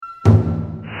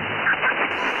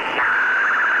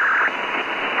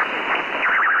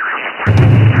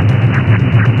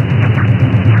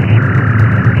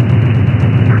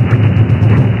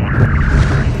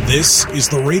This is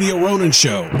the Radio Ronin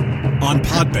Show on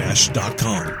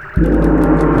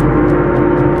podbash.com.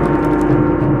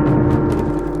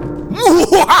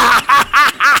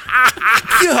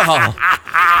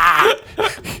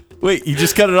 Wait, you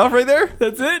just cut it off right there?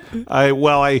 That's it?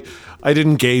 I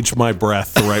didn't gauge my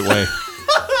breath the right way.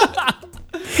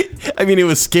 I mean, it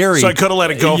was scary. So I could have let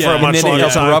it go for a and much then longer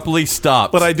it time. abruptly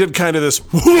stopped. But I did kind of this,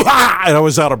 and I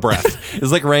was out of breath.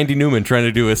 It's like Randy Newman trying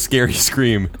to do a scary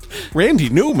scream. Randy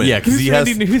Newman? Yeah, because Who's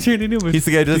Randy Newman? he's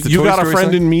the guy who does the You Toy got a Story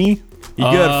friend song. in me? You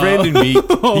got a friend in me.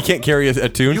 He can't carry a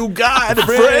tune. You got a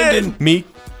friend in me.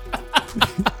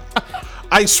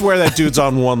 I swear that dude's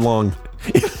on one lung.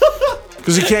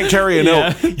 Because he can't carry a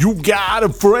note. You got a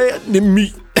friend in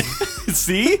me.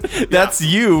 See? That's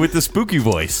you with the spooky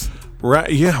voice.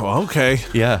 Right? Yeah, well, okay.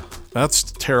 Yeah. That's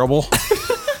terrible.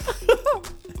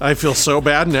 I feel so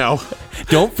bad now.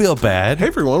 Don't feel bad. Hey,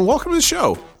 everyone. Welcome to the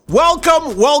show.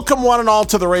 Welcome one and all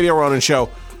to the Radio Ronin Show.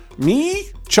 Me,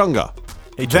 Chunga.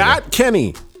 Hey, Chunga. That,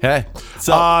 Kenny. Hey.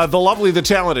 So, The lovely, the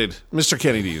talented Mr.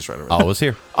 Kenny D is right over there. always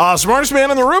here. Smartest man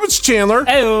in the room, it's Chandler.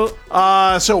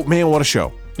 Hey-o. So, man, what a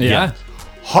show. Yeah.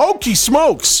 Hokey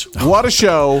smokes. What a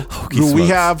show we smokes.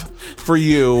 have for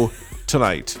you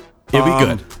tonight. It'll be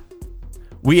good.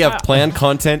 We have planned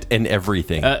content and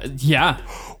everything. Yeah.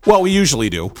 Well, we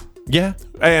usually do. Yeah.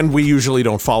 And we usually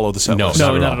don't follow the set list.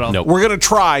 No, not at all. Nope. We're going to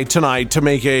try tonight to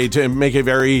make a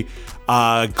very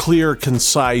clear,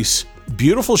 concise,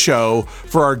 beautiful show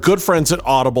for our good friends at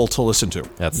Audible to listen to.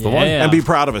 That's the one. Yeah. And be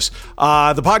proud of us.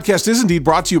 The podcast is indeed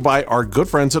brought to you by our good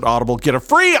friends at Audible. Get a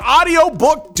free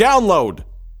audiobook download.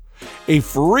 A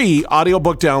free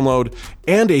audiobook download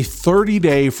and a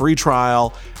 30-day free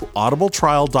trial.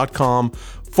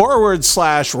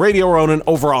 audibletrial.com/Radio Ronin.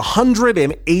 Over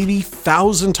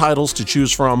 180,000 titles to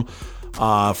choose from.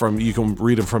 You can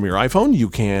read them from your iPhone. You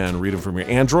can read them from your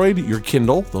Android, your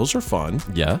Kindle. Those are fun.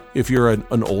 Yeah. If you're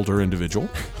an older individual.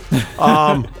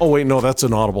 Oh, wait, no, that's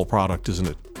an Audible product, isn't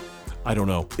it? I don't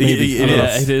know. Maybe. It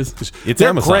is. It is. It's They're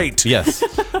Amazon. great. Yes.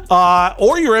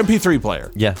 Or your MP3 player.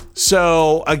 Yeah.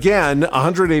 So, again,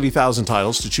 180,000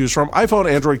 titles to choose from.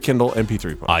 iPhone, Android, Kindle,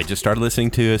 MP3 player. I just started listening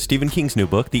to Stephen King's new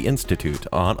book, The Institute,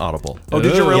 on Audible. Oh,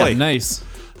 did you really? Yeah, nice.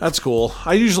 That's cool.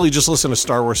 I usually just listen to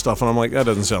Star Wars stuff, and I'm like, that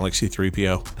doesn't sound like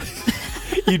C-3PO.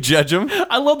 You judge him?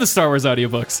 I love the Star Wars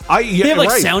audiobooks. Yeah, they have like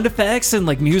right. sound effects and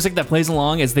like music that plays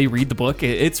along as they read the book.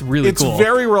 It's really cool. It's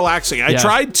very relaxing. I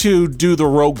tried to do the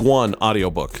Rogue One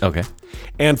audiobook Okay.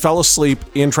 and fell asleep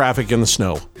in traffic in the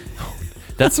snow.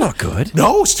 That's not good.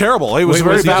 No, it's terrible. It was a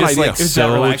very was it bad just idea. like Is that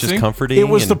so relaxing? just comforting? It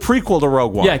was the and- prequel to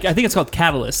Rogue One. Yeah, I think it's called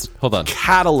Catalyst. Hold on.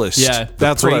 Catalyst. Yeah.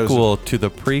 That's what I was. Prequel to the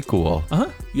prequel.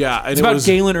 Yeah, and It's it about was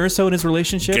Galen Erso and his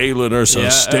relationship. Galen Erso Yeah.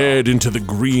 stared into the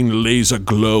green laser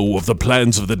glow of the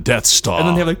plans of the Death Star. And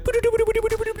then they have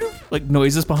like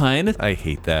noises behind. I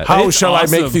hate that. How It's shall I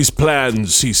awesome. make these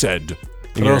plans? He said.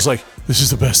 And I you're- was like, this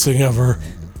is the best thing ever.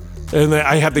 And then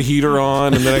I had the heater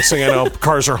on, and the next thing I know,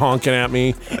 cars are honking at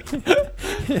me.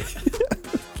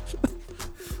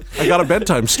 I got a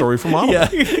bedtime story from Audible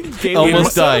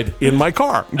Almost died. in my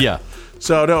car. Yeah.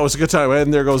 So no, it was a good time.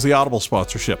 And there goes the Audible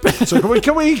sponsorship. So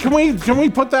can we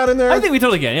put that in there? I think we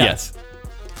totally can. Yeah. Yes.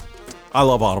 I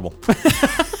love Audible.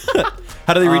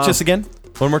 How do they reach us again?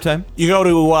 One more time? You go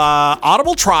to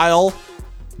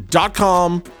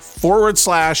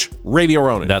audibletrial.com/Radio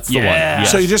Ronin. That's the Yeah. one.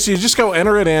 Yes. So you just go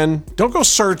enter it in. Don't go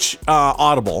search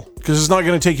Audible because it's not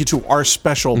going to take you to our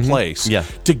special place Yeah.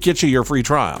 to get you your free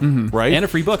trial, right? And a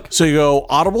free book. So you go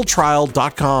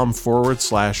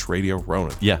audibletrial.com/Radio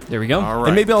Ronin. Yeah. There we go. All right.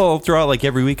 And maybe I'll throw out, like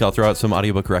every week, I'll throw out some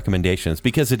audiobook recommendations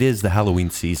because it is the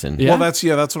Halloween season. Yeah. Well, that's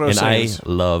what I was And I saying.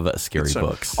 love scary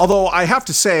books. Although I have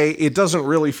to say, it doesn't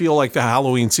really feel like the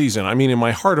Halloween season. I mean, in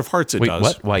my heart of hearts, it Wait, does.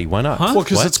 what? Why? Why not? Well,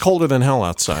 because What? it's colder than hell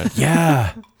outside.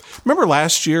 Yeah. Remember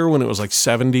last year when it was like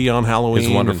 70 on Halloween? It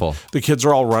was wonderful. And the kids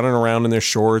are all running around in their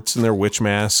shorts and their witch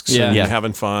masks and Yeah.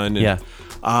 having fun. And, Yeah.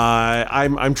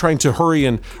 I'm trying to hurry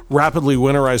and rapidly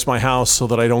winterize my house so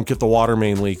that I don't get the water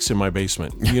main leaks in my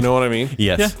basement. You know what I mean?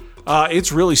 Yes. Yeah.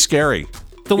 It's really scary.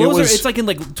 The lows was- it's like in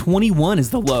like 21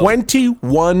 is the low.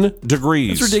 21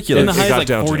 degrees. That's ridiculous. And the It high is got like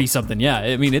down to. 40 something. Yeah.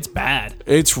 I mean, it's bad.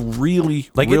 It's really,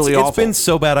 Like really it's awful. been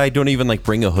so bad I don't even like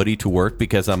bring a hoodie to work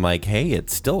because I'm like, hey,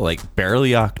 it's still like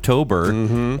barely October.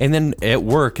 And then at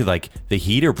work, like the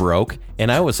heater broke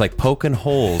and I was like poking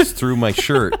holes through my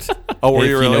shirt. Oh, were if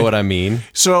you you really? know what I mean?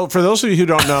 So for those of you who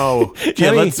don't know, Yeah,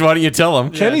 Kenny, why don't you tell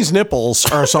them? Kenny's nipples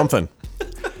are something.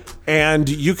 And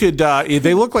you could,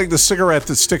 they look like the cigarette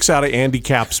that sticks out of Andy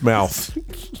Capp's mouth.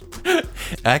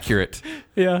 Accurate.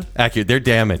 Yeah. Accurate. They're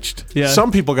damaged. Yeah.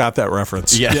 Some people got that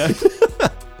reference. Yeah.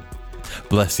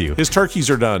 Bless you. His turkeys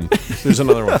are done. There's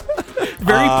another one.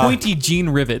 Very pointy gene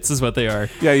rivets is what they are.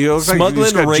 Yeah, you look like you Smuggling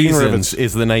just got gene raisins rivets.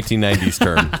 is the 1990s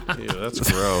term. Ew,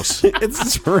 that's gross.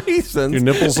 It's raisins. Your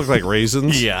nipples look like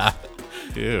raisins? Yeah.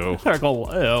 Ew. They're like, oh,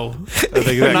 ew.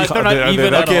 They're not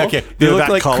even at all. Okay. They look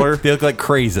like color. They look like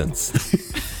craisins.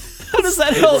 How does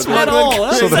that help at all?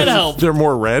 How does that help? They're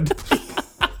more red.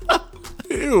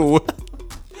 Ew.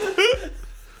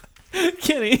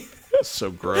 Kenny.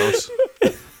 So gross.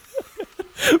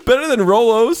 Better than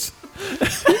Rolos.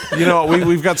 You know,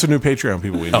 we've got some new Patreon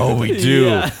people we know. Oh, we do.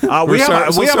 Yeah. We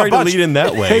have sorry a bunch. to lead in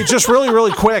that way. Hey, just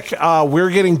really quick. We're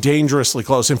getting dangerously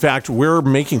close. In fact, we're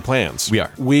making plans. We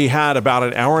are. We had about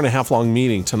an hour and a half long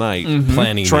meeting tonight,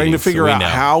 Planning trying to meetings, figure so we out know.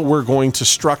 how we're going to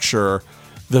structure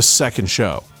the second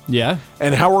show. Yeah.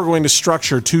 And how we're going to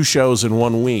structure 2 shows in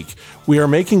 1 week. We are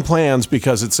making plans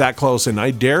because it's that close. And I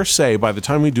dare say by the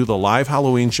time we do the live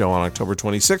Halloween show on October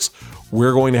 26th,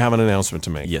 we're going to have an announcement to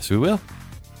make. Yes, we will.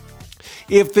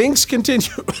 If things continue...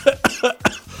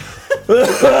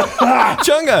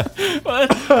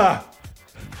 Chunga.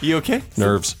 You okay?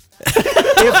 Nerves.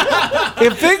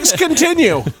 if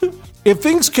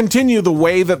things continue the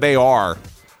way that they are,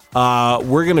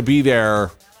 we're going to be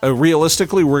there.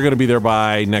 Realistically, we're going to be there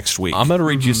by next week. I'm going to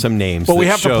read you some names. But we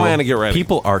that have to show plan to get ready.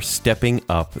 People are stepping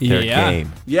up their Yeah.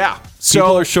 game. Yeah. People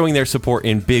So are showing their support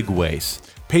in big ways.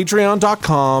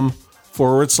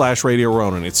 patreon.com/Radio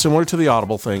Ronin. It's similar to the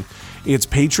Audible thing. It's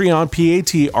Patreon,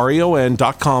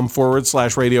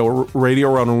 patreon.com/Radio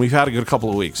Ronin. We've had a good couple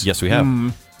of weeks. Yes, we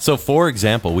have. So, for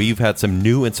example, we've had some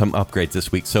new and some upgrades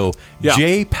this week. So, Yeah.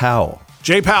 Jay Powell.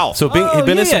 Jay Powell. So, he's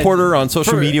been a supporter on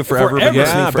social media forever. Been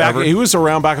listening forever. he was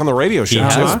around back on the radio show. He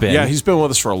has too. been. Yeah, he's been with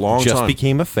us for a long Just time.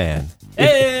 became a fan.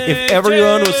 Hey, If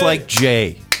everyone Jay! was like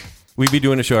Jay, we'd be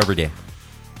doing a show every day.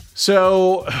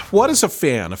 So, what is a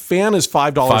fan? A fan is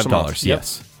 $5 a month. $5,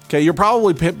 yes. Okay, you're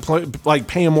probably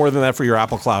paying more than that for your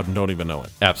Apple Cloud and don't even know it.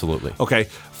 Absolutely. Okay,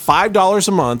 $5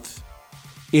 a month.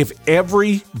 If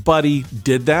everybody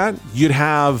did that, you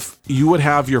would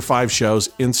have your 5 shows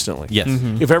instantly. Yes.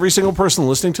 If every single person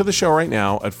listening to the show right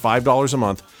now at $5 a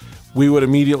month, we would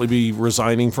immediately be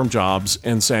resigning from jobs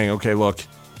and saying, "Okay, look,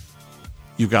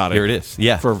 you got it. Here it is.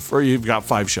 Yeah. For you've got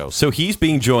 5 shows." So he's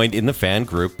being joined in the fan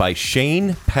group by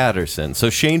Shane Patterson.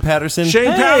 So Shane Patterson, Shane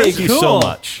Patterson, thank you so cool.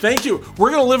 much. Thank you. We're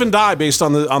gonna live and die based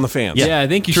on the fans. Yeah,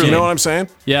 thank you, You Shane. know what I'm saying?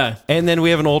 Yeah. And then we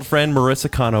have an old friend,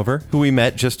 Marissa Conover, who we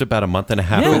met just about a month and a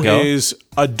half Yeah. ago. Who is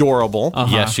adorable.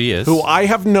 Yes, she is. Who I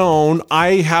have known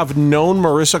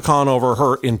Marissa Conover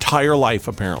her entire life,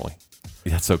 apparently.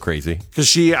 That's so crazy.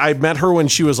 Because I met her when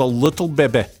she was a little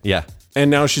baby. Yeah. And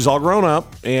now she's all grown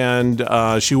up, and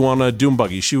she won a Doom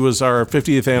Buggy. She was our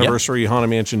 50th anniversary Haunted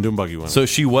Mansion Doom Buggy winner. So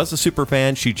she was a super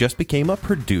fan. She just became a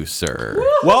producer.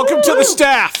 Welcome to the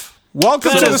staff.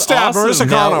 Welcome to the staff, awesome. Marissa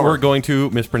Now Conover. we're going to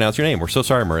mispronounce your name. We're so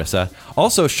sorry, Marissa.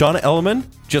 Also, Shauna Elliman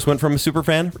just went from a super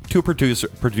fan to a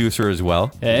producer as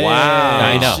well. Hey. Wow.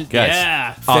 I know, guys.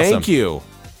 Yeah. Awesome. Thank you.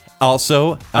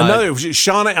 Also, Another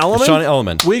Shauna Elliman. Shauna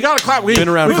Elliman. We got to clap. Been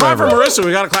around we clap for forever. Marissa.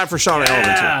 We got to clap for Shauna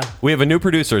Elliman too. we have a new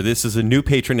producer. This is a new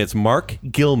patron. It's Mark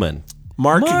Gilman.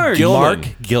 Mark Mark. Gilman Mark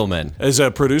Gilman. is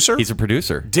a producer. He's a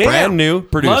producer. Damn. Brand new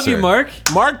producer. Love you, Mark.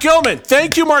 Mark Gilman.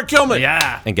 Thank you, Mark Gilman.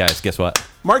 Yeah. And guys, guess what?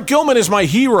 Mark Gilman is my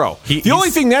hero. The only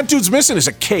he's- thing that dude's missing is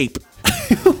a cape.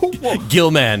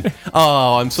 Gilman.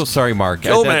 Oh, I'm so sorry, Mark.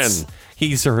 Gilman.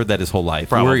 He's heard that his whole life.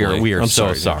 Probably. We are I'm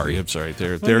so sorry. I'm sorry.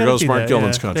 There goes Mark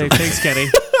Gilman's country. Thanks, Kenny.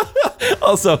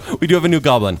 Also, we do have a new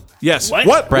goblin. Yes.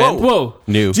 What? Brand- Whoa.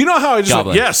 New. Do you know how I just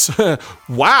Goblin. Yes.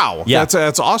 Wow. Yeah.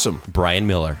 That's awesome. Brian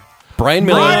Miller. Brian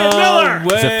Miller. Miller.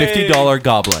 Is a $50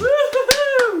 goblin.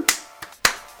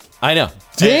 I know.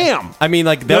 Damn. I mean,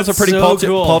 like, that was a That's pretty so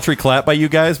cool. paltry clap by you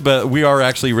guys, but we are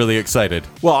actually really excited.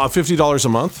 Well, $50 a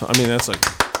month. I mean, that's like.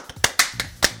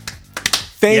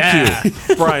 Thank Yeah.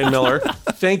 you, Brian Miller.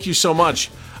 Thank you so much.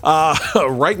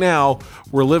 Right now,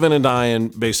 we're living and dying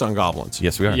based on goblins.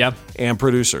 Yes, we are. Yep. And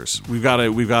producers. We've got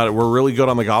it. We're really good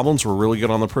on the goblins. We're really good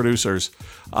on the producers.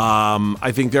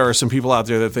 I think there are some people out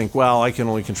there that think, well, I can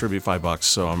only contribute $5,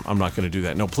 so I'm not going to do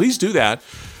that. No, please do that,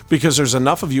 because there's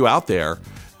enough of you out there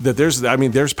that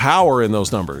there's power in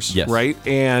those numbers, Yes. right?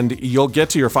 And you'll get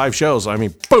to your 5 shows. I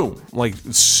mean, boom, like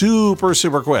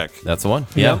super quick. That's the one.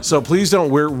 Yeah. So please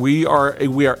don't. We are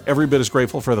every bit as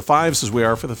grateful for the 5s as we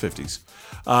are for the 50s.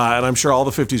 And I'm sure all the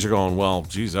 50s are going, well,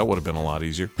 geez, that would have been a lot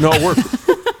easier. No,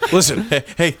 listen.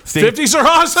 Hey, Steve, 50s are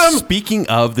awesome. speaking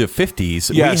of the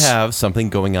 50s, Yes. we have something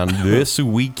going on this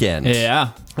weekend. Yeah.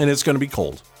 And it's going to be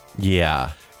cold.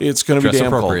 Yeah. It's going to be Dress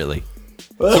damn cold. appropriately.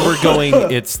 So we're going,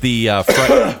 it's the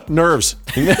Nerves.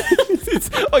 it's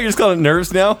you're just calling it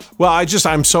nerves now? Well,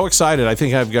 I'm so excited. I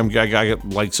think I got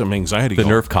like some anxiety. The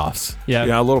going. nerve coughs.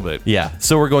 Yeah, a little bit. Yeah.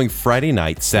 So we're going Friday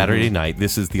night, Saturday night.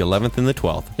 This is the 11th and the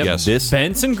 12th. Yep. Yes. This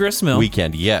Benson Gristmill.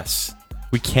 weekend. Yes.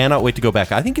 We cannot wait to go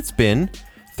back. I think it's been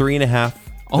 3.5.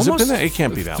 Has it been that? It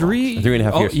can't be that long.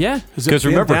 3.5 years. Yeah. Has it Because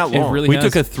been remember, that long? It really we has.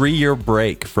 took a 3-year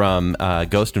break from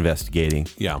ghost investigating.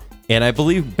 Yeah. And I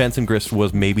believe Benson Grist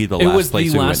was maybe the It last was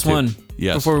place the we last went to. one.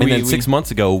 Yes. Before And we, then 6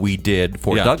 months ago, we did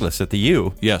Fort Yeah. Douglas at the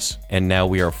U. Yes. And now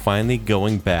we are finally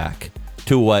going back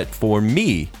to what, for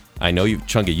me, I know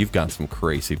Chunga, you've gone some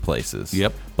crazy places.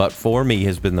 Yep. But for me,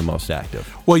 has been the most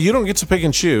active. Well, you don't get to pick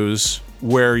and choose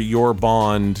where your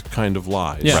bond kind of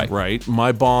lies. Yeah. Right.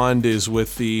 My bond is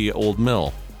with the old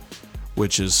mill,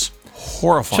 which is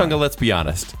horrifying. Chunga, let's be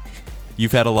honest.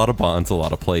 You've had a lot of bonds, a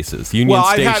lot of places. Union Well,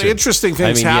 I've Station. had interesting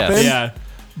things I mean, happen. yes.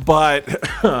 Yeah.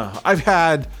 But I've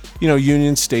had,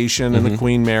 Union Station and the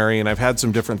Queen Mary, and I've had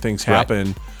some different things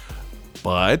happen.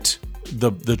 But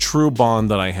the true bond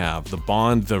that I have,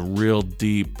 the real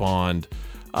deep bond,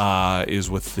 is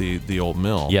with the old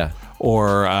mill. Yeah.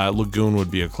 Or Lagoon would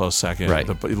be a close second. Right.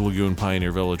 The Lagoon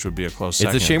Pioneer Village would be a close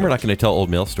second. It's a shame we're not going to tell old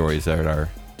mill stories at our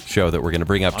show that we're going to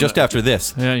bring up just after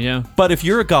this. Yeah. But if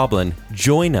you're a goblin,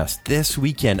 join us this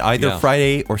weekend, either Yeah.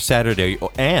 Friday or Saturday,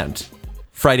 and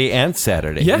Friday and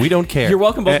Saturday. Yeah. We don't care. You're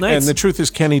welcome both And nights. the truth is,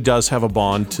 Kenny does have a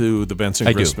bond to the Benson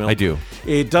I Grist do. Mill. I do.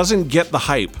 It doesn't get the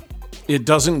hype. It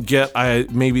doesn't get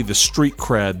maybe the street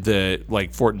cred that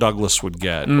like Fort Douglas would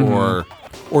get, or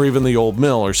even the old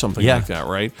mill or something Yeah. like that,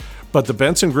 right? But the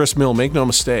Benson Grist Mill, make no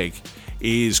mistake,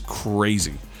 is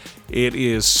crazy. It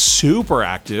is super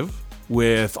active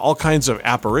with all kinds of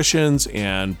apparitions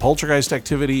and poltergeist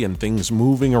activity and things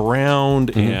moving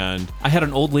around. And I had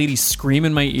an old lady scream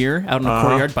in my ear out in a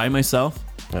courtyard by myself.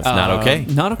 That's not okay.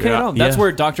 Not okay Yeah. at all. That's Yeah.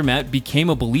 where Dr. Matt became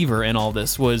a believer in all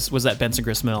this, was at Benson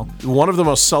Grist Mill. one of the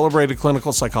most celebrated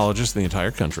clinical psychologists in the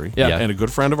entire country, Yeah. and a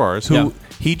good friend of ours, Yeah. who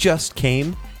He just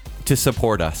came to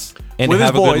support us and With his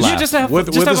have a good boys. laugh. Yeah, just have, With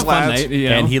just have his a fun lads. night. You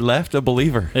know? And he left a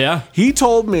believer. yeah. he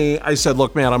told me, I said,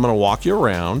 look, man, I'm going to walk you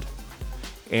around,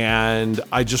 and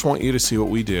I just want you to see what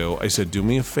we do. I said, do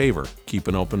me a favor, keep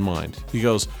an open mind. He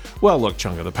goes, well, look,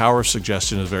 Chunga, the power of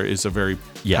suggestion is a very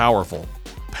powerful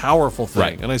thing.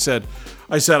 Right. And I said,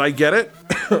 I get it.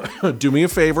 Do me a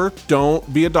favor.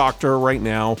 Don't be a doctor right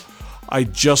now. I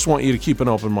just want you to keep an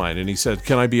open mind. And he said,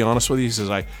 can I be honest with you? He says,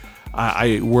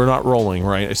 we're not rolling,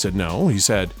 right? I said, no. He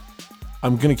said,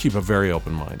 I'm going to keep a very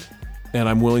open mind. And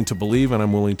I'm willing to believe and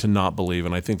I'm willing to not believe.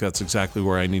 And I think that's exactly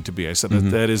where I need to be. I said,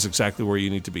 that is exactly where you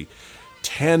need to be.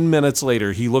 10 minutes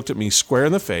later, he looked at me square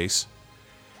in the face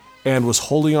and was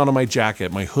holding onto my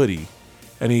jacket, my hoodie.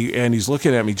 And he's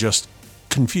looking at me just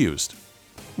confused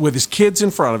with his kids in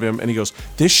front of him. And he goes,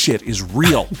 this shit is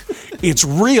real. It's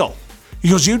real. He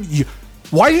goes, you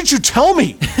why didn't you tell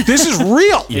me? This is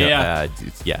real. Yeah.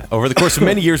 Over the course of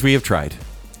many years, we have tried.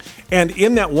 And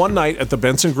in that one night at the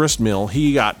Benson Grist Mill,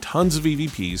 he got tons of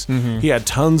EVPs. He had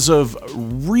tons of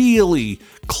really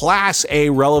Class A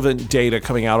relevant data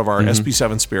coming out of our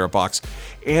SP7 Spirit Box.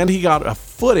 And he got a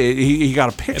footage. He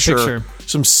got a picture,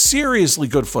 some seriously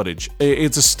good footage.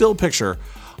 It's a still picture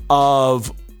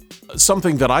of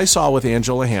something that I saw with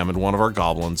Angela Hammond, one of our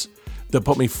goblins, that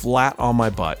put me flat on my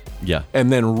butt. Yeah. And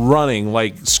then running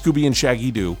like Scooby and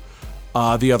Shaggy do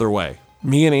the other way.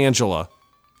 Me and Angela.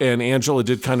 And Angela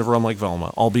did kind of run like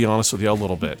Velma. I'll be honest with you, a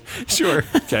little bit. Sure.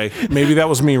 Okay. Maybe that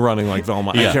was me running like Velma.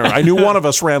 I can't remember. I knew one of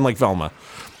us ran like Velma.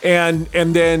 And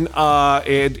then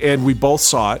we both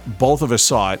saw it. Both of us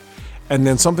saw it. And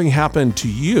then something happened to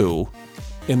you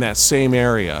in that same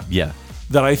area. Yeah.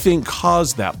 That I think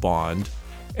caused that bond.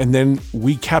 And then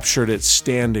we captured it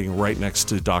standing right next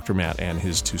to Dr. Matt and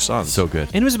his two sons. So good.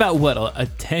 And it was about, what, a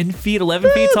 10 feet,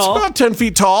 11 feet It's tall? about 10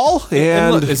 feet tall. And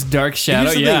And look, this dark shadow,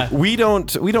 Here's the yeah. thing. We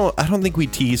don't, I don't think we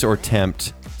tease or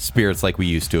tempt spirits like we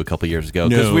used to a couple years ago.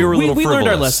 Because No. we were a little We learned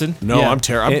our frivolous. lesson. no, Yeah. I'm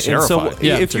terrified. And so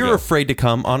if to you're go. afraid to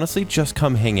come, honestly, just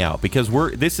come hang out because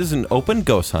this is an open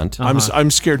ghost hunt.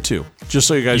 I'm scared too. Just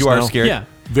so you guys You know. are scared? Yeah.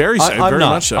 Very, I'm very not.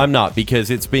 much so. I'm not because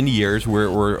it's been years.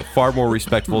 We're far more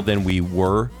respectful than we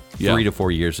were Yeah. 3 to 4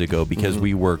 years ago because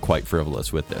we were quite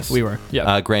frivolous with this. We were,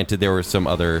 yeah. Granted, there were some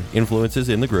other influences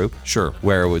in the group. Sure.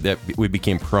 Where we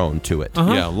became prone to it.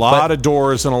 Yeah, a lot of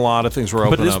doors and a lot of things were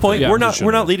open. But at this up point, that we're we not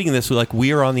shouldn't. leading this. Like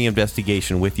we are on the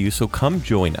investigation with you, so come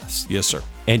join us Yes, sir.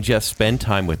 and just spend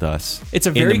time with us. It's a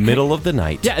in very the middle of the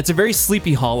night. Yeah, it's a very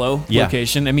Sleepy Hollow Yeah.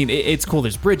 location. I mean, it's cool.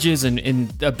 There's bridges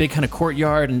and a big kind of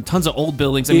courtyard and tons of old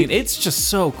buildings. I mean, it's just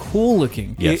so cool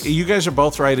looking. Yes. You guys are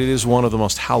both right. It is one of the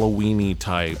most Halloween-y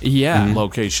type Yeah.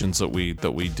 locations that we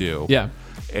do. Yeah.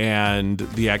 And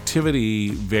the activity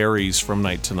varies from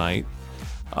night to night.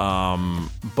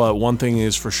 But one thing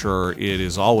is for sure, it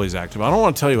is always active. I don't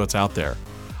want to tell you what's out there.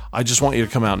 I just want you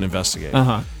to come out and investigate.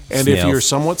 Uh-huh. And Snails. if you're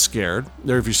somewhat scared,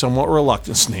 or if you're somewhat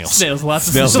reluctant, snails. Lots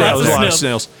of Snails. snails. Snails, a lot of Snails.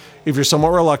 snails. If you're somewhat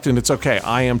reluctant, it's okay.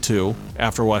 I am too.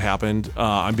 After what happened,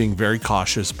 I'm being very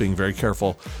cautious, being very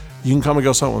careful. You can come and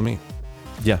go something with me.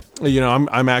 Yeah.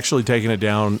 I'm actually taking it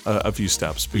down a few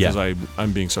steps because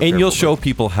I'm being so And careful. you'll show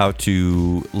people how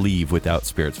to leave without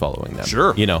spirits following them.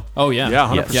 Sure. Oh, yeah. Yeah,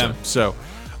 100%. Yeah. So,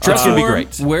 Dress would be Warm,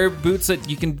 great. Wear boots that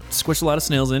you can squish a lot of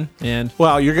snails in. And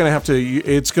well, you're going to have to,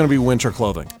 it's going to be winter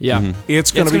clothing. yeah.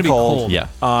 It's going to be gonna cold. Yeah.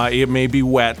 It may be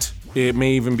wet. It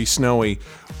may even be snowy.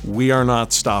 We are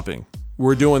not stopping.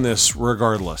 We're doing this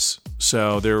regardless.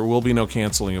 So there will be no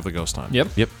canceling of the ghost time.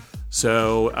 Yep.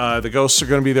 So the ghosts are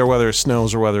going to be there whether it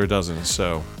snows or whether it doesn't.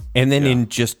 So And then in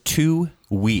just 2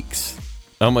 weeks,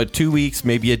 2 weeks,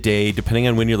 maybe a day, depending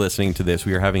on when you're listening to this,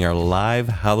 we are having our live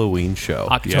Halloween show.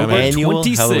 October Annual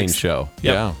 26th. Halloween show.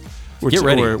 yeah. Get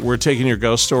ready. We're taking your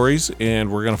ghost stories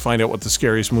and we're going to find out what the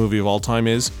scariest movie of all time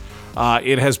is.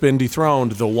 It has been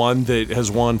dethroned, the one that has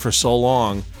won for so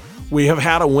long. We have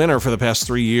had a winner for the past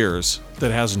 3 years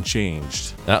that hasn't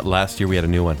changed. Last year we had a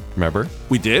new one, remember?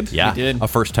 We did? Yeah. We did. A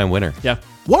first-time winner. Yeah.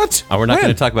 What? We're not When?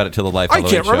 going to talk about it till the live I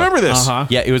Halloween can't show. remember this. Uh-huh.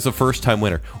 Yeah, it was the first-time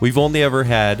winner. We've only ever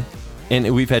had,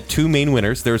 and we've had 2 main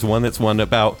winners. There's one that's won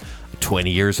about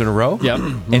 20 years in a row. Yep.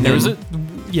 And there was a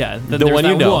then The there's one that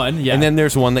you know. one. Yeah. And then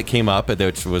there's one that came up,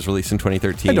 which was released in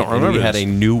 2013. I don't and remember we had this. a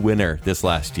new winner this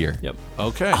last year. Yep.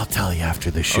 Okay. I'll tell you after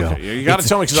the show. Okay, you gotta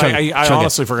tell me, 'cause I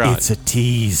honestly forgot. It's a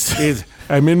tease.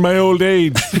 I'm in my old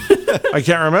age. I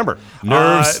can't remember.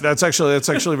 Nerves. That's actually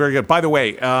very good. By the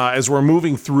way, as we're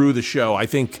moving through the show, I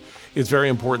think it's very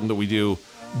important that we do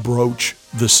broach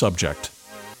the subject.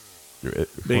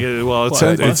 Because, well,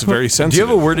 it's very sensitive.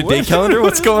 Do you have a word a day calendar?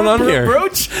 What's going on here?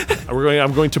 Broach?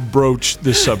 I'm going to broach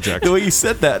this subject. The way you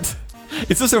said that.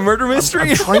 Is this a murder mystery?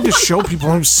 I'm trying to show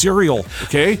people I'm serial.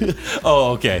 Okay.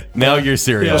 Oh, okay. Now you're I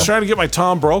serious. was trying to get my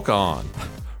Tom Brokaw on.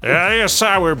 Yeah, yes,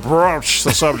 I will broach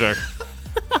the subject.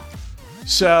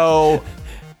 So,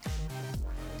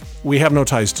 we have no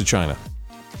ties to China.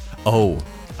 Oh.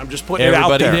 I'm just putting it out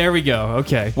Everybody- there. There we go.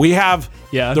 Okay. We have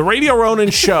Yeah. the Radio Ronin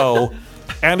show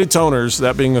and its owners,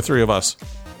 that being the three of us.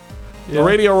 The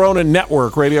Radio Ronin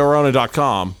network,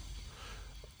 RadioRonin.com.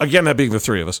 Again, that being the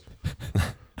three of us.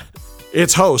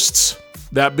 Its hosts,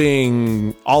 that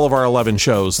being all of our 11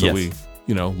 shows that Yes.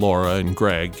 we, Laura and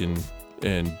Greg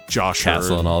and Joshua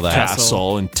Castle and all that.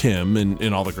 Castle and Tim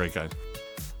and all the great guys.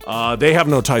 They have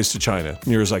no ties to China,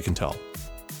 near as I can tell.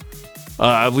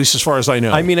 At least as far as I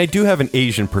know. I mean, I do have an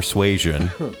Asian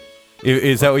persuasion.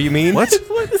 Is that what you mean? What?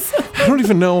 I don't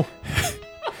even know.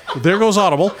 There goes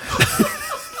Audible.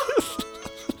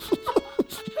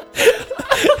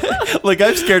 Like,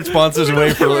 I've scared sponsors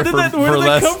away for Where did that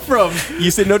less. come from? You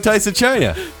said no ties to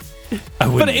China.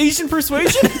 But Asian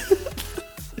persuasion?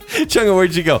 Chunga,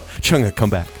 where'd you go? Chunga, come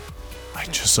back. I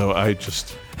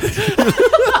just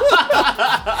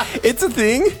It's a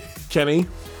thing. Kenny,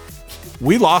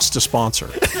 we lost a sponsor.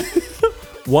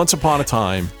 Once upon a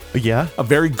time, Yeah. a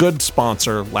very good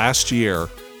sponsor last year,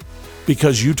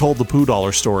 because you told the Poo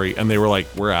Dollar story and they were like,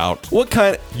 we're out. What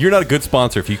kind? You're not a good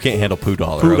sponsor if you can't handle Poo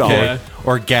Dollar. Poo okay? Dollar.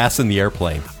 Or gas in the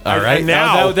airplane. All right. And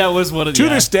now, that was one of the. to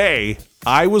this day,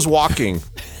 I was walking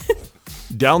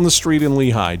down the street in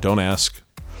Lehigh. Don't ask.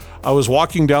 I was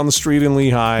walking down the street in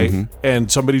Lehigh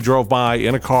and somebody drove by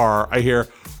in a car. I hear,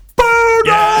 Poo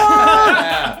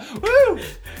Dollar! Woo!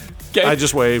 Okay. I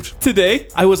just waved. Today,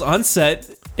 I was on set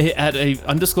at a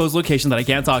undisclosed location that I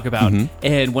can't talk about,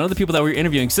 and one of the people that we were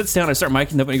interviewing sits down. I start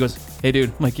micing up, and he goes, "Hey, dude."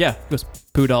 I'm like, "Yeah." He goes,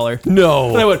 "Poo Dollar." No.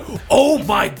 And I went, "Oh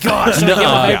my gosh!" And I gave him a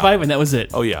high five, and that was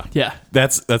it. Oh, yeah. Yeah.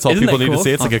 That's all Isn't people that need cool? to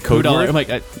say. It's like a Poo code Dollar. word. I'm like,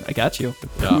 I got you.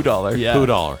 Poo Dollar. Yeah. Poo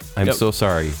Dollar. I'm Yep. so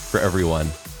sorry for everyone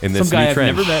in this Some guy new I've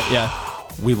trend. never met. Yeah.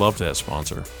 We loved that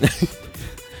sponsor.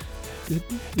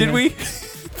 Did we?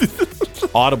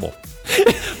 Audible.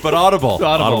 But Audible.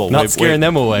 Audible. Not Wait, scaring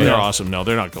them away. They're awesome. No,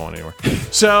 they're not going anywhere.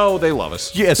 So they love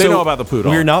us. Yeah, they so know about the Poo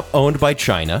Dollar. We're not owned by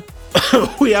China.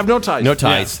 We have no ties. No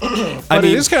ties. But I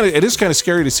mean, it is kind of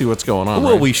scary to see what's going on.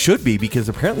 well, right? we should be, because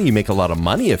apparently you make a lot of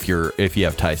money if you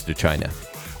have ties to China.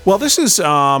 Well, this is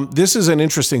an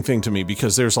interesting thing to me,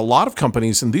 because there's a lot of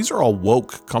companies, and these are all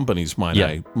woke companies. Might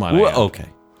I Well, add. okay.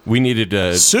 We needed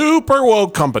to Super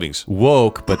woke companies.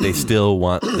 woke, but they still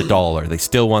want the dollar. They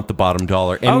still want the bottom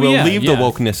dollar, and Oh, we'll yeah, leave yeah. the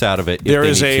wokeness out of it. There if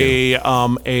is they need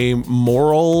a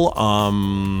moral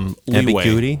leeway.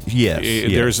 ambiguity. Yes,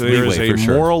 There's leeway a for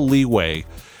sure. moral leeway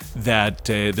that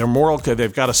they're moral.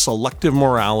 They've got a selective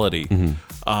morality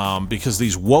because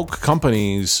these woke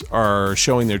companies are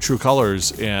showing their true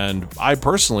colors, and I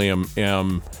personally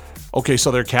am okay.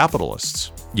 So they're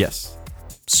capitalists. Yes.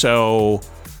 So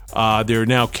they're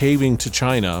now caving to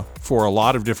China for a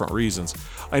lot of different reasons.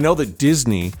 I know that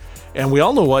Disney, and we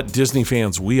all know what Disney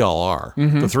fans we all are.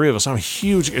 The three of us. I'm a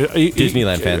huge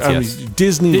Disneyland fans. Yes.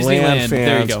 Disneyland fans.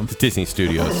 There you go. Disney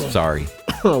Studios. Sorry.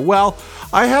 Well,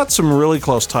 I had some really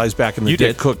close ties back in the You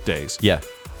Dick did. Cook days. Yeah.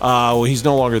 Well, he's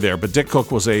no longer there, but Dick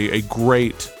Cook was a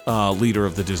great leader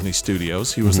of the Disney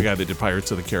Studios. He was the guy that did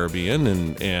Pirates of the Caribbean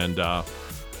and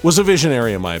was a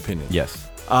visionary, in my opinion. Yes.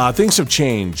 Things have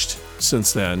changed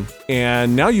since then,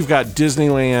 and now you've got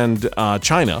Disneyland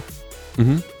China,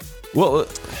 Well,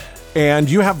 and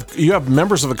you have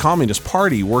members of the Communist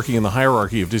Party working in the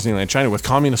hierarchy of Disneyland China with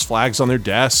communist flags on their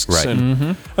desks, Right.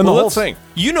 and the whole thing.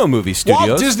 You know movie studios.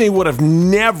 Walt Disney would have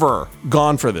never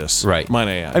gone for this, Right. might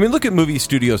I add. I mean, look at movie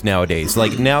studios nowadays.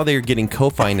 Like, now they're getting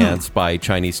co-financed by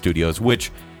Chinese studios,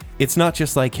 which it's not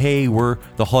just like, hey, we're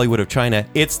the Hollywood of China.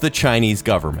 It's the Chinese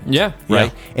government. Yeah.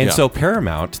 Right? Yeah. And Yeah. so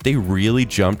Paramount, they really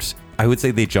jumped, I would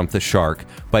say they jumped the shark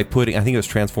by putting, I think it was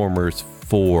Transformers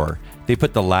 4. They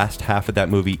put the last half of that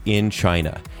movie in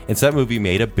China. And so that movie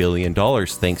made $1 billion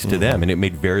thanks to them, and it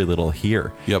made very little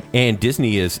here. Yep. And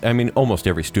Disney is, I mean, almost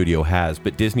every studio has,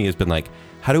 but Disney has been like,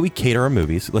 how do we cater our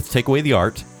movies? Let's take away the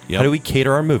art. Yep. How do we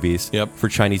cater our movies Yep. for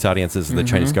Chinese audiences, and the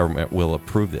Chinese government will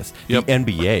approve this? Yep. The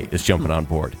NBA is jumping on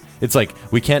board. It's like,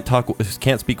 we can't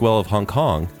speak well of Hong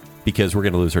Kong because we're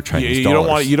going to lose our Chinese you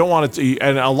dollars. don't want it to,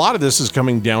 and a lot of this is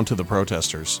coming down to the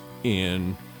protesters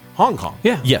in Hong Kong.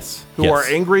 Yeah. Yes. Who yes. are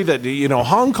angry that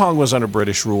Hong Kong was under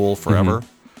British rule forever.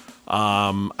 It's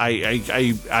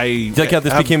like how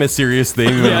this became a serious thing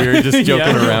when we were just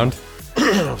joking Yeah. around.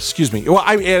 Excuse me. Well,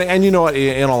 and you know what?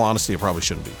 In all honesty, it probably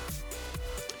shouldn't be,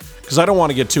 because I don't want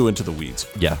to get too into the weeds.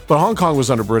 Yeah. But Hong Kong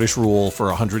was under British rule for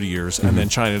 100 years, and then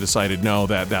China decided, no,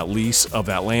 that lease of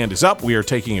that land is up. We are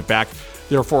taking it back.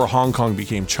 Therefore, Hong Kong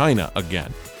became China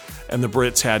again, and the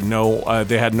Brits had no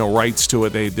rights to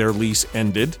it. Their lease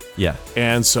ended. Yeah.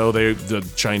 And so the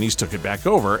Chinese took it back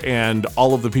over, and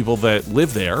all of the people that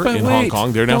live there But in Hong wait,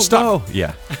 Kong, they're now don't stuck. go.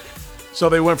 Yeah. So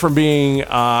they went from being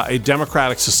a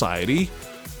democratic society,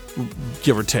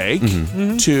 give or take,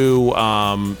 to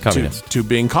Communist. to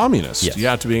being communist. Yes.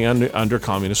 Yeah, to being under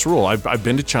communist rule. I've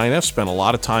been to China. I've spent a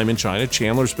lot of time in China.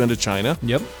 Chandler's been to China.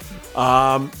 Yep.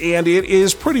 And it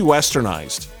is pretty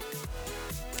westernized.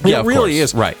 Yeah, It of really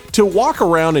course. is. Right. To walk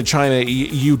around in China,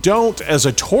 you don't, as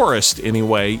a tourist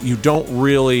anyway, you don't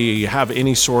really have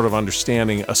any sort of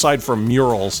understanding, aside from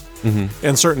murals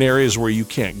and certain areas where you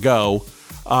can't go,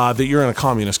 that you're in a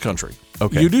communist country.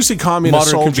 Okay. You do see communist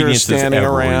Modern soldiers conveniences standing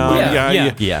everywhere.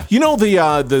 around. Yeah. You know the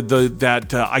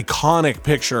iconic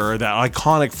picture, that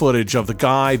iconic footage of the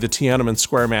Tiananmen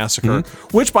Square massacre,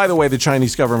 which, by the way, the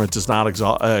Chinese government does not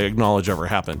acknowledge ever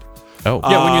happened. Oh.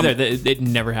 Yeah, when you're there, it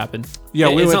never happened. Yeah,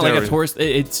 we it's went not like there. a tourist.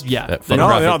 It's That No,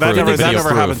 photographic that proof. never Video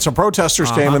proof. happened. So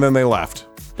protesters came and then they left.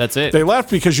 That's it. They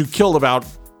left because you killed about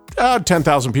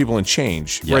 10,000 people and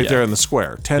change right there in the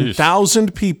square.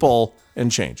 10,000 people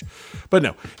and change. But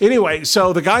no. Anyway,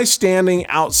 so the guy standing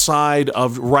outside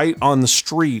of right on the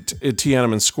street at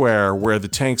Tiananmen Square where the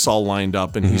tanks all lined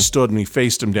up, and he stood and he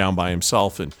faced him down by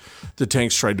himself, and the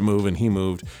tanks tried to move and he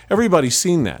moved. Everybody's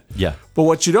seen that. Yeah. But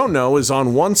what you don't know is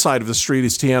on one side of the street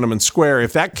is Tiananmen Square.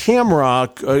 If that camera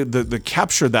that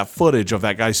captured that footage of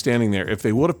that guy standing there, if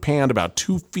they would have panned about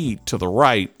 2 feet to the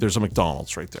right, there's a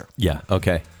McDonald's right there. Yeah.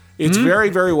 Okay. It's very,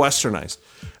 very westernized.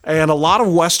 And a lot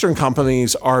of Western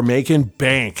companies are making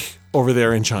bank over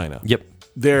there in China. Yep.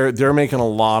 They're making a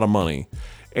lot of money.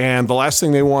 And the last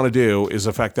thing they want to do is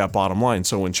affect that bottom line.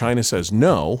 So when China says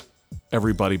no,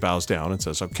 everybody bows down and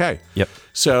says, okay. Yep.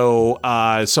 So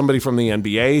somebody from the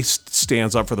NBA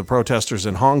stands up for the protesters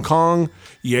in Hong Kong.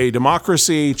 Yay,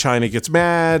 democracy. China gets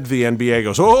mad. The NBA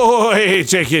goes, oh, hey,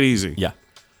 take it easy. Yeah.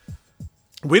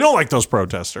 We don't like those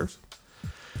protesters.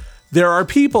 There are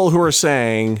people who are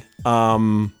saying,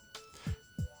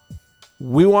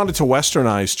 we wanted to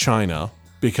westernize China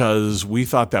because we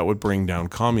thought that would bring down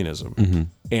communism.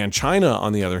 And China,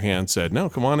 on the other hand, said, no,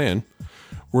 come on in.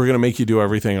 We're going to make you do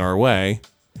everything our way,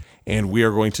 and we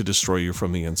are going to destroy you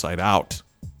from the inside out.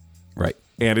 Right.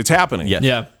 And it's happening. Yes.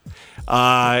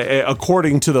 yeah.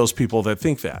 According to those people that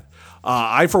think that.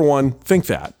 I, for one, think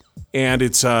that. And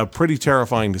it's pretty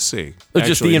terrifying to see.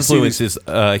 Just the influence is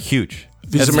huge.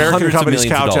 These That's American hundreds of companies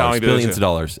millions of kowtowing dollars, to billions this, of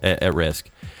dollars at risk.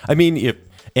 I mean,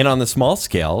 and on the small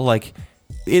scale, like,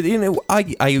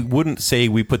 I wouldn't say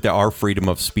we put our freedom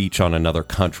of speech on another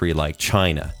country like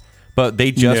China, but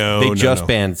they just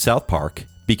banned South Park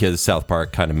because South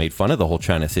Park kind of made fun of the whole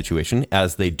China situation,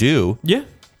 as they do. Yeah.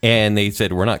 And they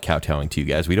said, we're not kowtowing to you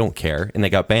guys. We don't care. And they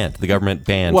got banned. The government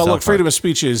banned Well, South look, freedom Park of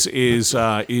speech is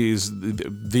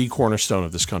the cornerstone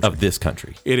of this country. of this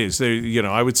country. It is. There,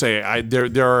 I would say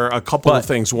there are a couple of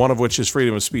things, one of which is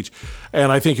freedom of speech. And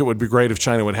I think it would be great if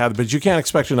China would have it, but you can't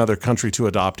expect another country to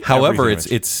adopt However,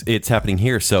 everything. it's happening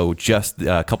here. So just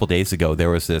a couple days ago, there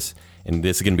was this, and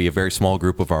this is going to be a very small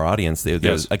group of our audience.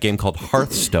 There's a game called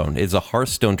Hearthstone. It's a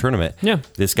Hearthstone tournament. Yeah.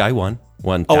 This guy won.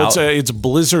 It's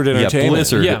Blizzard Entertainment.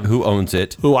 Blizzard, who owns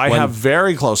it. Who I have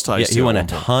very close ties to. He won a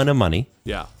ton of money.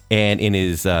 Yeah. And in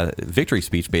his victory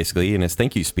speech, basically, in his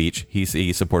thank you speech,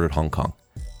 he supported Hong Kong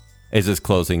as his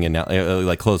closing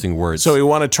closing words. So he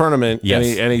won a tournament,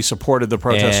 Yes. and he supported the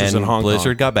protesters in Hong Kong.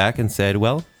 Blizzard got back and said,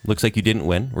 well, looks like you didn't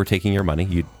win. We're taking your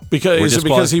money.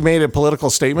 Because he made a political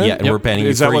statement? Yeah, and we're banning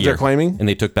you Is for that a what year. they're claiming? And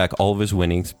they took back all of his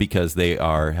winnings because they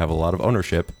have a lot of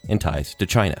ownership and ties to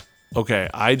China. Okay,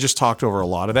 I just talked over a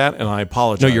lot of that, and I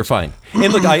apologize. No, you're fine.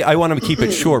 And look, I want to keep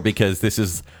it short because this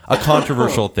is a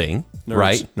controversial thing,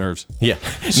 right? Nerves. Yeah.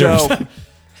 So,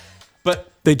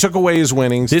 But they took away his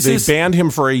winnings. They banned him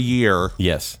for a year.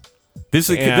 yes, this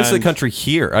is a country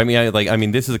here. I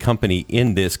mean, this is a company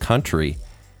in this country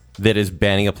that is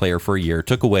banning a player for a year.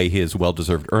 Took away his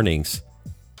well-deserved earnings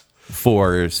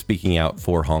for speaking out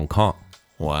for Hong Kong.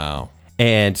 Wow.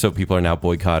 And so people are now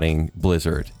boycotting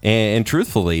Blizzard. And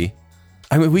truthfully,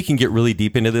 I mean, we can get really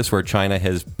deep into this where China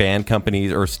has banned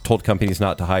companies or told companies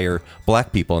not to hire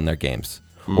black people in their games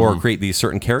or create these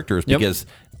certain characters because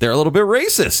they're a little bit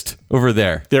racist over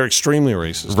there. They're extremely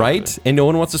racist. Right? And no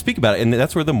one wants to speak about it. And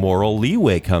that's where the moral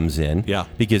leeway comes in. Yeah.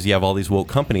 Because you have all these woke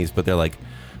companies, but they're like,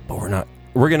 but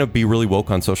we're going to be really woke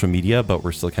on social media, but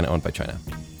we're still kind of owned by China.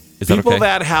 Is that People okay?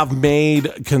 that have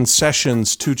made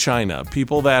concessions to China,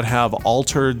 people that have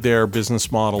altered their business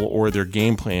model or their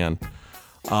game plan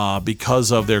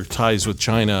because of their ties with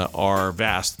China are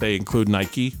vast. They include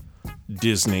Nike,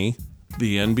 Disney,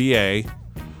 the NBA,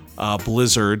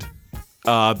 Blizzard.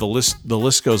 The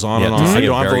list goes on and on. I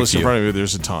don't have the list in front of me.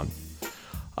 There's a ton.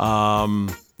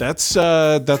 That's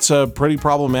pretty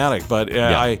problematic. But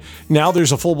now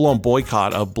there's a full blown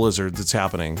boycott of Blizzard that's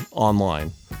happening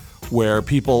online, where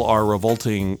people are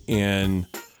revolting in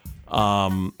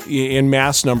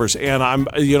mass numbers. And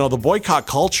the boycott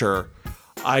culture.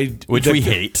 Which we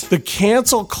hate. The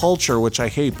cancel culture, which I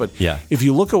hate, but if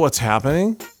you look at what's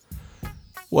happening,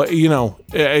 you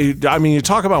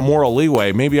talk about moral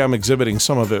leeway. Maybe I'm exhibiting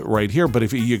some of it right here, but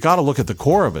if you got to look at the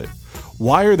core of it.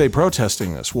 Why are they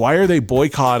protesting this? Why are they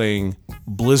boycotting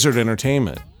Blizzard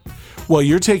Entertainment? Well,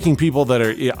 you're taking people that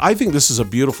are. I think this is a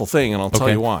beautiful thing, and I'll tell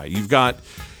you why. You've got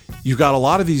a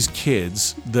lot of these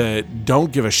kids that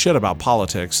don't give a shit about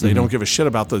politics. They don't give a shit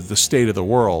about the state of the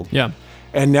world. Yeah.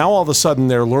 And now all of a sudden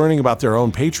they're learning about their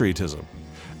own patriotism.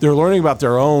 They're learning about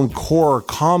their own core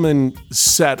common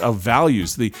set of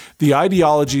values, the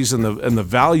ideologies and the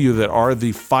value that are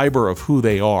the fiber of who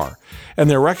they are. And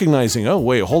they're recognizing, oh,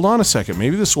 wait, hold on a second.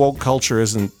 Maybe this woke culture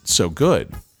isn't so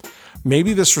good.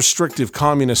 Maybe this restrictive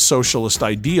communist socialist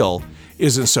ideal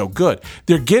isn't so good.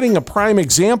 They're getting a prime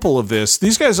example of this.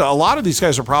 A lot of these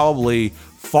guys are probably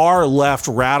far left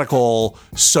radical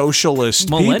socialist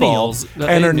millennials people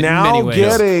and are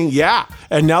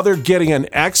now they're getting an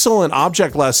excellent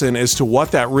object lesson as to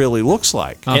what that really looks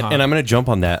like. And I'm going to jump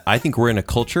on that. I think we're in a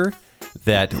culture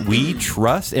that we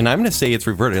trust, and I'm going to say it's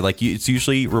reverted. It's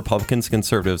usually Republicans,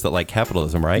 conservatives that like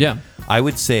capitalism, right? Yeah. I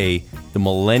would say the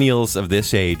millennials of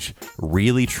this age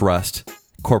really trust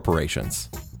corporations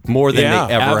more than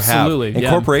they ever absolutely. have.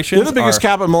 And corporations They're the biggest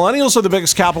millennials are the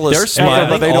biggest capitalists. They're smiling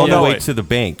but they all don't the know way it. to the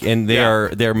bank, and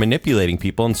they're manipulating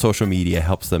people, and social media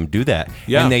helps them do that.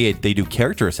 Yeah. And they do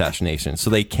character assassination, so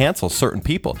they cancel certain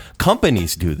people.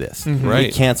 Companies do this. Right.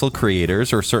 They cancel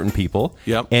creators or certain people,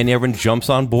 and everyone jumps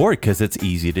on board because it's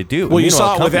easy to do. Well, you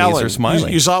saw it with Ellen. Are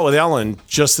smiling. You saw it with Ellen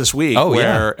just this week,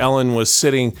 where Ellen was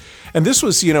sitting. And this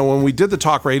was, when we did the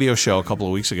talk radio show a couple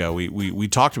of weeks ago, we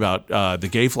talked about the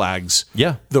gay flags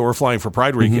that were flying for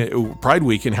Pride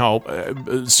Week, and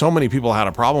how so many people had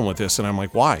a problem with this. And I'm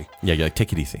like, why? Yeah, you're like,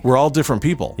 take it easy. We're all different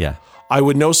people. Yeah. I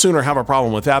would no sooner have a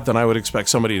problem with that than I would expect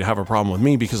somebody to have a problem with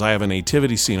me because I have a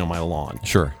nativity scene on my lawn.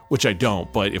 Sure. Which I don't,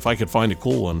 but if I could find a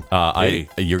cool one.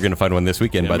 You're going to find one this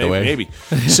weekend, by the way. Maybe.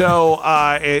 So,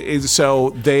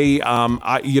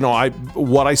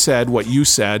 what I said, what you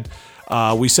said,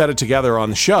 we said it together on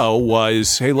the show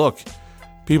was, hey, look,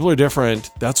 people are different.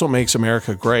 That's what makes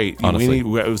America great.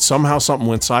 Honestly. Somehow something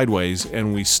went sideways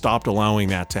and we stopped allowing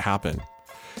that to happen.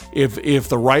 If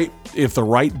the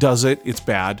right does it, it's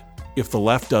bad. If the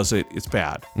left does it, it's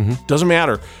bad. Doesn't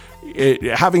matter.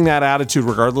 having that attitude,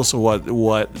 regardless of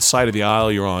what side of the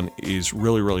aisle you're on, is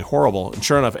really, really horrible. And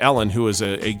sure enough, Ellen, who is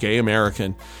a gay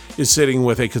American, is sitting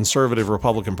with a conservative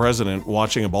Republican president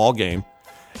watching a ball game,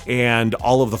 and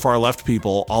all of the far left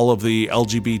people, all of the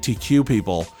LGBTQ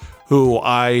people, who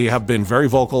I have been very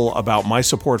vocal about my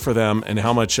support for them and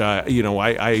how much,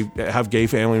 I have gay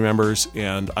family members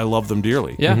and I love them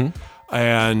dearly. Yeah.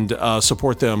 And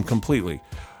support them completely.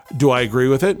 Do I agree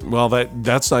with it? Well,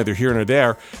 that's neither here nor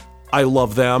there. I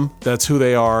love them. That's who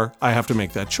they are. I have to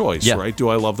make that choice, right? Do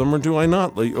I love them or do I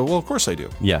not? Well, of course I do.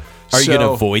 Yeah. Are you going to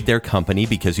avoid their company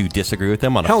because you disagree with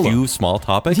them on a few small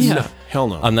topics? Yeah. Hell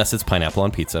no. Unless it's pineapple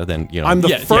on pizza, then, I'm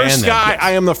the first guy.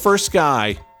 I am the first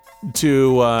guy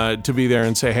to be there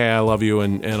and say, hey, I love you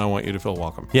and I want you to feel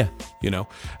welcome. Yeah.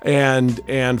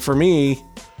 And for me,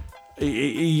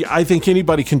 I think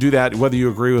anybody can do that, whether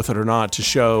you agree with it or not, to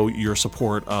show your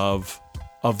support of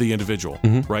the individual,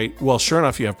 right? Well, sure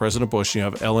enough, you have President Bush and you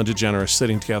have Ellen DeGeneres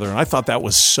sitting together, and I thought that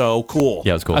was so cool.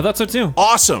 Yeah, it was cool. I thought so too.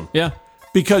 Awesome. Yeah.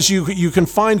 Because you can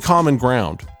find common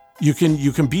ground. You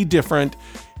can be different.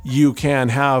 You can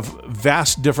have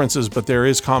vast differences, but there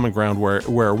is common ground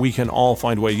where we can all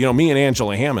find a way. Me and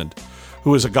Angela Hammond,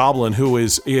 who is a Goblin, who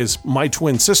is my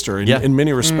twin sister in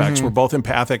many respects. We're both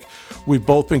empathic. We've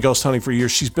both been ghost hunting for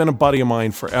years. She's been a buddy of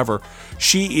mine forever.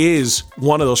 She is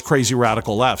one of those crazy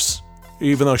radical lefts,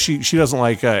 even though she doesn't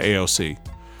like AOC.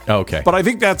 Okay. But I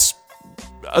think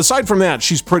aside from that,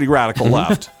 she's pretty radical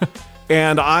left.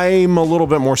 And I'm a little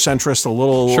bit more centrist, a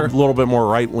little bit more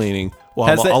right-leaning. Well,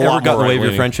 Has that ever gotten in the way of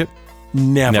your friendship?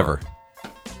 Never.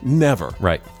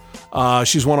 Right.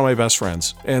 She's one of my best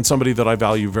friends and somebody that I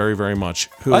value very, very much.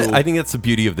 I think that's the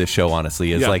beauty of this show,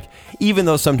 honestly, is like, even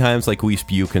though sometimes like we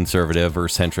spew conservative or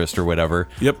centrist or whatever,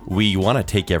 we want to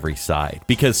take every side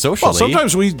because socially,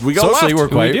 sometimes we go socially left. we're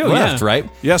quite left, right?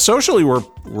 Yeah, socially we're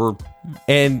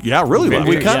really left.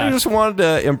 We kind of just wanted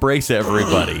to embrace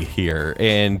everybody here,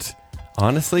 and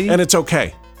honestly, and it's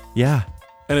okay. Yeah.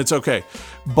 And it's okay.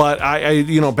 But I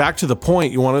back to the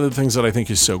point, one of the things that I think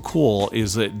is so cool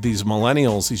is that these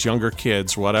millennials, these younger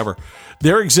kids, whatever,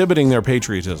 they're exhibiting their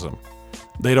patriotism.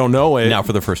 They don't know it. Now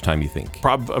for the first time, you think?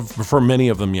 For many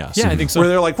of them, yes. Yeah, I think so. Where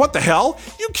they're like, what the hell?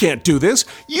 You can't do this.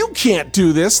 You can't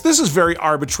do this. This is very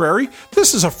arbitrary.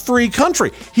 This is a free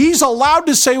country. He's allowed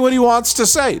to say what he wants to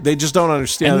say. They just don't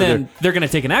understand. And then they're going to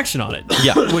take an action on it.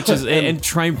 Yeah. Which is, and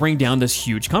try and bring down this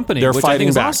huge company, they're which fighting I think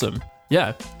is back. awesome.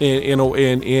 Yeah. In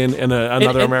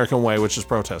another American way, which is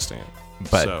protesting it.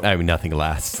 But I mean, nothing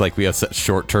lasts. Like we have such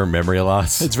short-term memory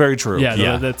loss. It's very true.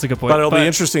 Yeah, that's a good point. But it'll be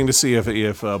interesting to see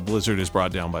if Blizzard is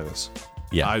brought down by this.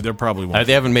 Yeah, they're probably won't.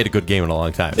 They haven't made a good game in a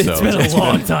long time. It's been a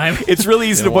long time. It's really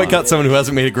easy to boycott someone who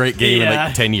hasn't made a great game in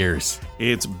like 10 years.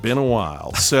 It's been a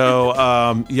while. So,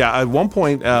 at one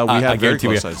point, we had very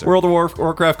close sides there. World of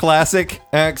Warcraft Classic.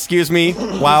 Excuse me.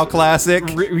 WoW Classic.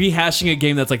 Rehashing a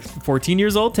game that's like 14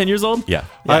 years old, 10 years old? Yeah.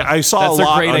 I saw That's a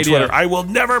lot a great on idea. Twitter. I will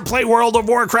never play World of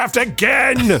Warcraft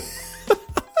again.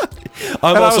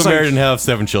 I'm I also was married like, and have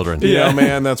 7 children. Yeah,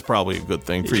 man, that's probably a good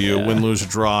thing for you. Win, lose, or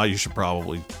draw, you should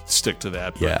probably stick to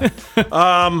that. Yeah.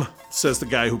 Says the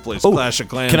guy who plays Clash of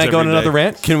Clans. Can I go on every another day.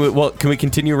 rant? Can we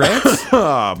continue rants?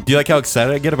 Do you like how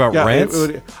excited I get about rants?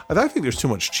 I think there's too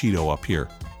much Cheeto up here.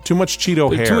 Too much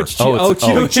Cheeto hair. Too much Cheeto.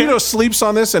 Cheeto. Cheeto sleeps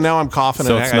on this, and now I'm coughing.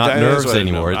 So and it's not nerves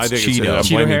anymore. It's Cheeto. I'm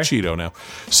blaming hair? Cheeto now.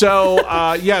 So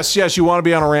yes, you want to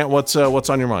be on a rant. What's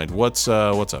on your mind? What's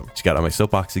up? Just got on my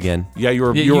soapbox again. Yeah, you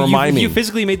were miming. You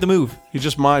physically made the move. You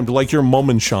just mimed like your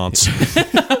Momenchance.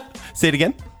 Say it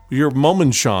again. Your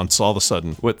Momenchance all of a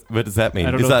sudden. What does that mean?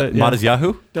 I don't Is know that what Mod is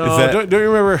Yahoo? Don't you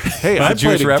remember? Hey, I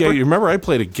Jewish played a rapper? gig. You remember I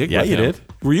played a gig Yeah, with you him. did.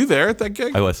 Were you there at that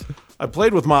gig? I was. I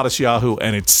played with Modest Yahoo,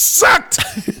 and it sucked.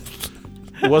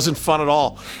 It wasn't fun at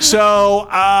all. So,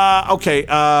 okay,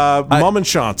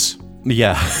 Momenchance.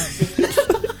 Yeah.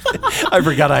 I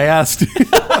forgot I asked.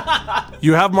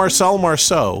 You have Marcel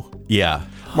Marceau. Yeah.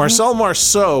 Marcel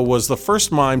Marceau was the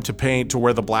first mime to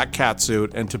wear the black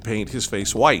catsuit and to paint his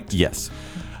face white. Yes.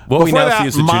 What we now see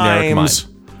is a generic mime.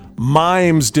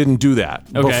 Mimes didn't do that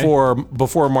Okay.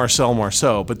 before Marcel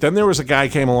Marceau. But then there was a guy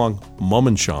came along,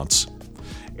 Momenchance.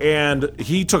 And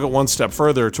he took it one step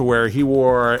further to where he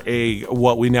wore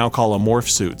what we now call a morph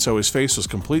suit. So his face was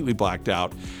completely blacked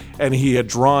out. And he had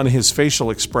drawn his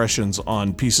facial expressions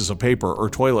on pieces of paper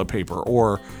or toilet paper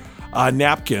or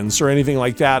napkins or anything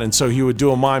like that. And so he would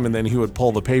do a mime and then he would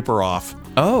pull the paper off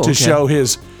to show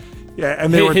his... Yeah,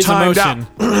 and they were his timed emotion.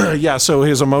 out. Yeah, so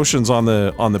his emotions on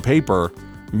the paper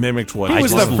mimicked what He he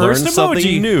was was. the first emoji.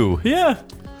 Something new. Yeah.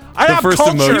 I have First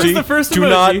culture. emoji. He's the first Do emoji.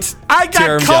 not I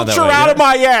tear got him down that culture way. out of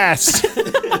my ass.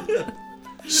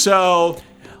 So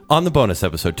On the bonus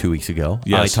episode 2 weeks ago,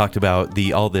 Yes. I talked about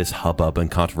all this hubbub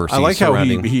and controversy. I like how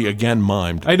surrounding. he again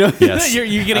mimed. I know. Yes. you're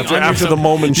getting on After the yourself.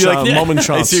 moment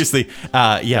shots. Seriously,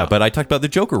 but I talked about the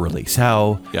Joker release.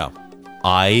 How Yeah.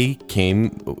 I came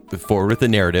forward with the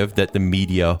narrative that the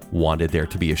media wanted there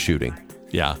to be a shooting.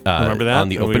 Yeah. Remember that? on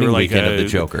the opening weekend of the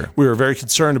Joker. We were very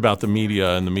concerned about the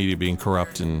media and the media being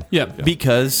corrupt. And Yeah.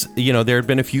 Because, there had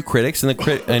been a few critics, and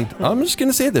and I'm just going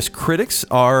to say this, critics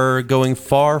are going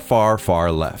far, far,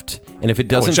 far left. And if it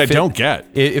doesn't Which I don't get.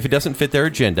 If it doesn't fit their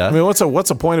agenda. I mean, what's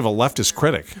the point of a leftist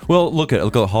critic? Well, look at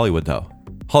Hollywood, though.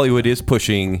 Hollywood is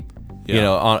pushing,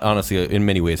 honestly, in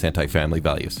many ways, anti-family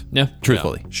values. Yeah.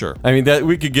 Truthfully. Yeah, sure. I mean,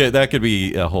 that could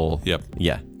be a whole,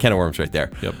 can of worms right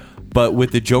there. Yep. But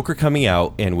with the Joker coming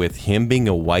out and with him being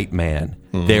a white man,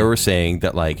 they were saying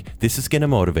that, this is going to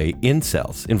motivate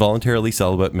incels, involuntarily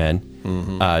celibate men,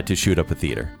 to shoot up a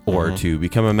theater or to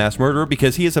become a mass murderer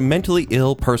because he is a mentally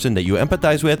ill person that you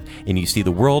empathize with and you see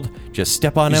the world just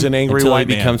step on He's him an angry until white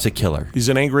he man. becomes a killer. He's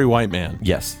an angry white man.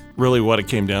 Yes. Really what it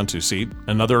came down to. See,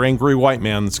 another angry white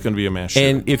man that's going to be a mass shooter.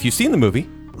 And if you've seen the movie,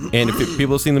 and if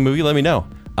people have seen the movie, let me know.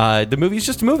 The movie is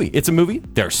just a movie. It's a movie.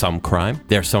 There's some crime.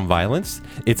 There's some violence.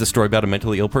 It's a story about a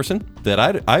mentally ill person that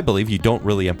I believe you don't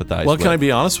really empathize with. Can I be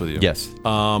honest with you? Yes.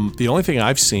 The only thing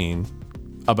I've seen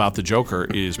about the Joker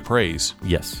is praise.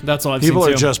 Yes. That's all I've People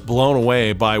seen are too. just blown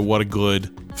away by what a good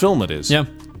film it is. Yeah.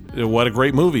 What a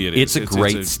great movie it is. It's a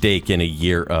great steak in a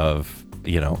year of,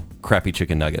 crappy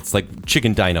chicken nuggets. Like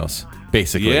chicken dinos,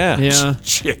 basically. Yeah. Yeah.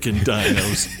 Chicken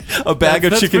dinos. A bag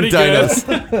of That's chicken pretty good.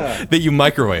 dinos that you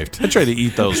microwaved. I tried to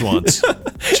eat those once.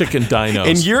 Chicken dinos.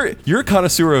 And you're a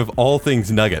connoisseur of all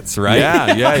things nuggets, right?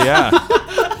 Yeah.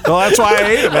 Well, that's why I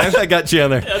ate it, man. I got you on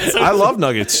there. I love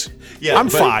nuggets. Yeah, I'm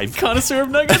but- 5. Connoisseur of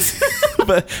nuggets.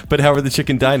 But how are the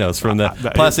chicken dinos from the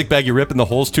plastic bag you rip and the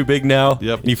hole's too big now?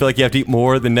 Yep. And you feel like you have to eat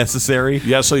more than necessary?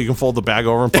 Yeah, so you can fold the bag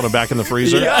over and put it back in the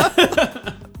freezer.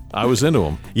 I was into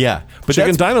them. Yeah. But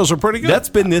Chicken that's, dinos are pretty good. that's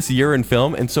been this year in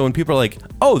film. And so when people are like,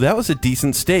 oh, that was a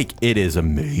decent steak, it is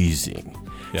amazing.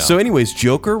 Yeah. So anyways,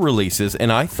 Joker releases,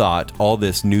 and I thought all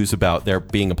this news about there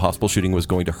being a possible shooting was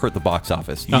going to hurt the box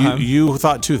office. You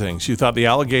thought two things. You thought the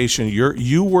allegation,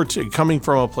 you were coming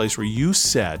from a place where you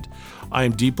said, I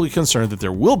am deeply concerned that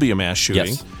there will be a mass shooting.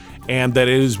 Yes. And that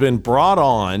it has been brought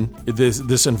on,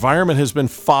 this environment has been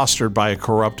fostered by a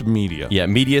corrupt media. Yeah,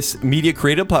 media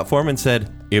created a platform and said,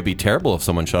 it would be terrible if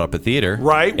someone shot up a theater.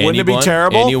 Right? Wouldn't it be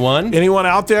terrible? Anyone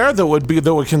out there that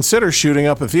would consider shooting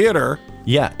up a theater?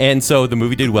 Yeah, and so the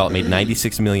movie did well. It made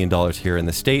 $96 million here in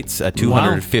the States,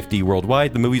 $250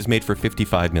 worldwide. The movie's made for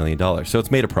 $55 million, so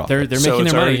it's made a profit. They're So making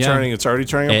it's their money. already turning. It's already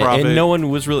turning a profit. And no one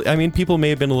was really. I mean, people may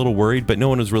have been a little worried, but no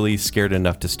one was really scared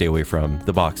enough to stay away from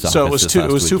the box office. So it was this last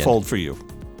weekend. twofold for you.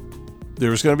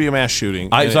 There was going to be a mass shooting.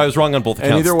 So I was wrong on both and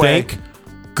accounts. either way- Thank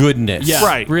goodness. Yeah.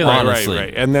 Right, Really? Honestly.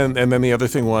 right. And then the other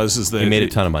thing is that It made a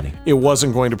ton of money. It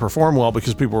wasn't going to perform well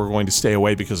because people were going to stay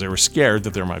away because they were scared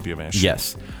that there might be a mass shooting.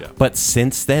 Yes. Yeah. But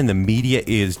since then, the media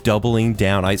is doubling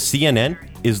down. CNN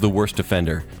is the worst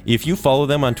offender. If you follow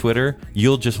them on Twitter,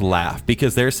 you'll just laugh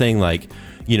because they're saying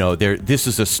this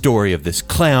is a story of this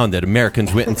clown that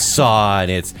Americans went and saw, and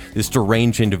it's this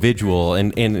deranged individual.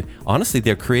 And honestly,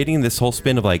 they're creating this whole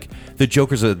spin of the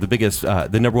Joker's the biggest,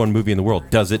 the number one movie in the world.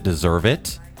 Does it deserve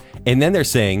it? And then they're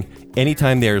saying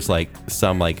anytime there's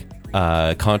some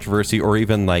controversy or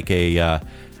even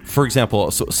for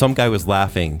example, some guy was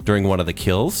laughing during one of the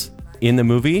kills in the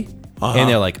movie. And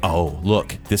they're like, "Oh,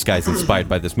 look, this guy's inspired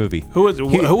by this movie." Who was? I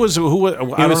It don't was some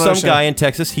understand. guy in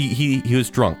Texas. He was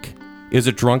drunk. It was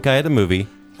a drunk guy at the movie.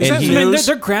 that he, Man, news?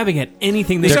 they're grabbing at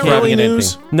anything they Is they're that can. really grabbing at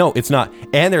news? anything. No, it's not.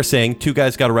 And they're saying 2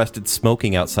 guys got arrested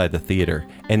smoking outside the theater,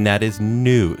 and that is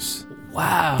news.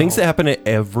 Wow. Things that happen at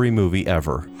every movie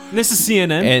ever. This is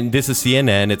CNN. And this is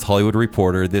CNN. It's Hollywood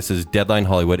Reporter. This is Deadline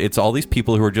Hollywood. It's all these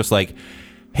people who are just like,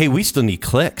 hey, we still need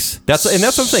clicks. That's what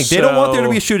I'm saying. They don't want there to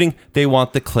be a shooting. They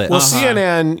want the clicks. Well,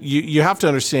 CNN, you have to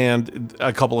understand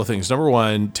a couple of things. Number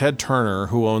one, Ted Turner,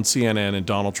 who owns CNN, and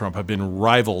Donald Trump have been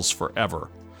rivals forever.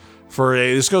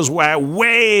 This goes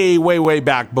way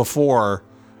back before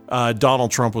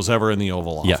Donald Trump was ever in the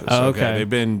Oval Office. Yeah. Oh, okay.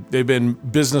 They've been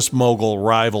business mogul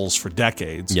rivals for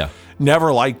decades. Yeah.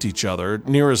 Never liked each other,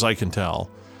 near as I can tell.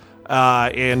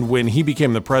 And when he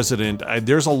became the president,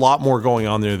 there's a lot more going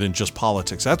on there than just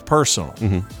politics. That's personal.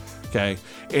 Okay.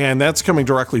 And that's coming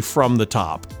directly from the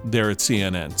top there at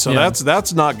CNN. So Yeah.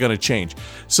 that's not going to change.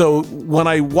 So when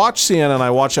I watch CNN, I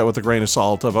watch that with a grain of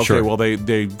salt of, okay, Sure. well,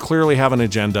 they clearly have an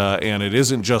agenda, and it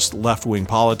isn't just left-wing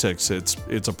politics. It's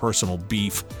a personal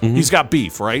beef. He's got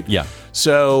beef, right? Yeah.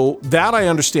 So that I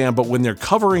understand, but when they're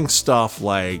covering stuff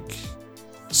like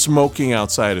smoking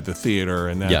outside of the theater,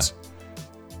 and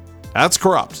that's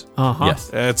corrupt. Yes.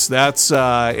 And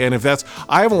if that's,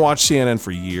 I haven't watched CNN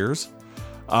for years.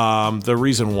 The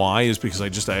reason why is because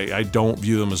I don't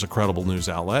view them as a credible news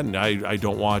outlet, and I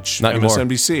don't watch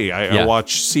MSNBC. I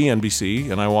watch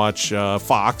CNBC, and I watch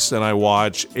Fox, and I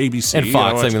watch ABC. And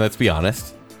Fox, let's be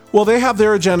honest. Well, they have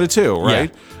their agenda too,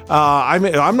 right? Yeah.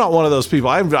 I'm not one of those people.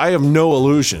 I have no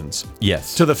illusions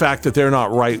to the fact that they're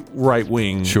not right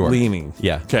wing leaning.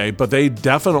 Yeah. Okay, but they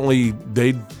definitely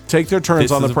take their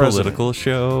turns on the president. Political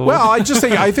show. Well,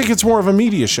 I think it's more of a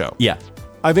media show. Yeah.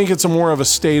 I think it's more of a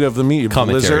state of the media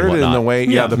blizzard in the way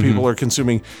the people are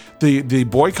consuming. The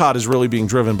boycott is really being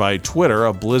driven by Twitter,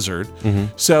 a blizzard.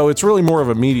 So it's really more of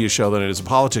a media show than it is a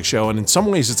politics show. And in some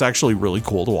ways, it's actually really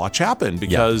cool to watch happen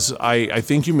because I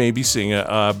think you may be seeing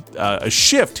a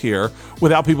shift here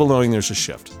without people knowing there's a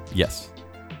shift. Yes.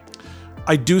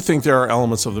 I do think there are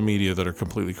elements of the media that are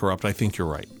completely corrupt. I think you're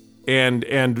right. And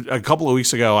a couple of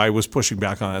weeks ago, I was pushing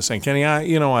back on that, saying, Kenny, I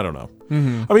don't know.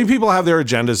 I mean, people have their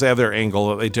agendas, they have their angle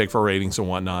that they take for ratings and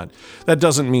whatnot. That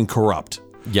doesn't mean corrupt.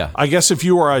 Yeah. I guess if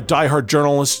you are a diehard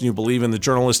journalist and you believe in the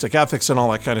journalistic ethics and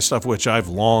all that kind of stuff, which I've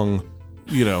long,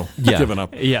 given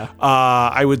up. Yeah.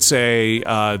 I would say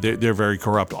they're very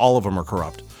corrupt. All of them are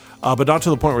corrupt. But not to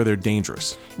the point where they're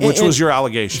dangerous, which was your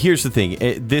allegation. Here's the thing.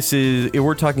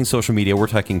 We're talking social media. We're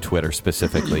talking Twitter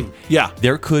specifically. Yeah.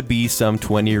 There could be some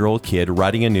 20-year-old kid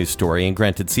writing a news story, and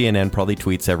granted, CNN probably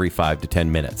tweets every 5 to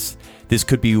 10 minutes. This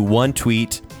could be one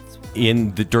tweet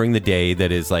during the day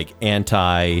that is like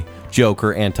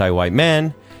anti-Joker, anti-white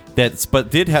man.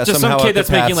 But did have just somehow some kid that's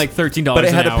making like $13 but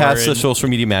it had an to pass hour the social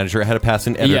media manager. It had to pass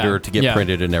an editor to get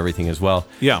printed and everything as well.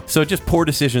 Yeah. So just poor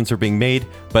decisions are being made,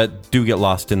 but do get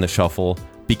lost in the shuffle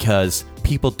because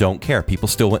people don't care. People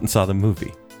still went and saw the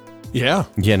movie. Yeah.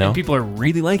 And people are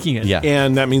really liking it. Yeah.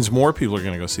 And that means more people are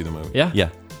going to go see the movie. Yeah. Yeah.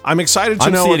 I'm excited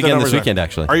to know see what it the again numbers this weekend, are.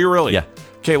 actually. Are you really? Yeah.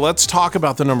 Okay, let's talk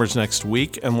about the numbers next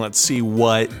week, and let's see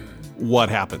what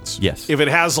happens. Yes. If it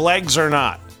has legs or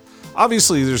not.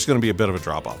 Obviously, there's going to be a bit of a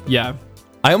drop-off. Yeah.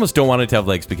 I almost don't want it to have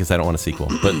legs because I don't want a sequel,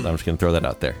 but I'm just going to throw that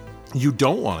out there. You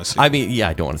don't want to see I mean,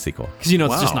 I don't want a sequel. Because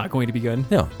it's just not going to be good.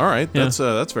 No. All right,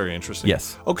 that's very interesting.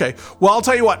 Yes. Okay, well, I'll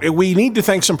tell you what. We need to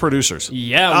thank some producers.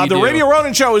 Yeah, we The do. Radio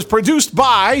Ronin Show is produced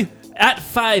by... At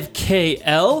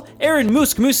 5KL, Aaron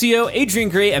Musmusio, Adrian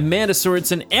Gray, Amanda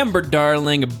Sorensen, Amber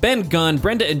Darling, Ben Gunn,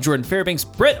 Brenda and Jordan Fairbanks,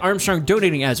 Brett Armstrong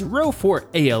donating as Row for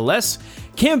ALS,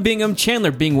 Cam Bingham, Chandler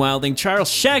Bing Wilding,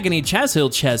 Charles Shagany, Chaz Hill,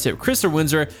 Chaz Hip, Krista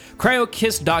Windsor,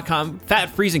 CryoKiss.com,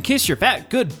 Fat Freeze and Kiss Your Fat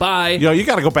Goodbye. You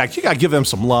got to go back. You got to give them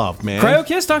some love, man.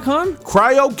 CryoKiss.com?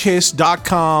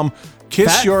 CryoKiss.com.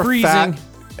 Kiss Fat your freezing. fat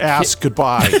ass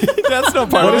goodbye. That's no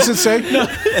part What of does it say? No.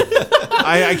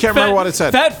 I can't remember what it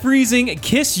said. Fat Freezing,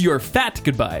 Kiss Your Fat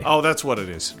Goodbye. Oh, that's what it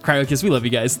is. CryoKiss, we love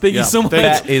you guys. Thank you so much.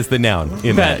 That is the noun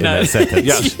in that sentence.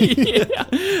 Yes.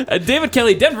 David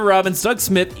Kelly, Denver Robbins, Doug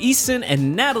Smith, Easton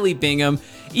and Natalie Bingham,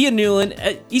 Ian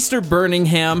Newland, Easter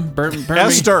Birmingham,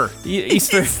 Esther.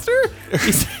 Easter.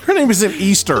 Her name isn't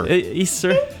Easter.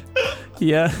 Easter.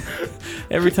 Yeah.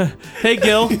 Every time. Hey,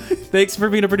 Gil. Thanks for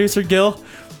being a producer, Gil.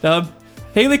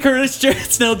 Haley Curtis, Jared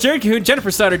Snell, Jared Kuhn,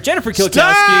 Jennifer Sutter, Jennifer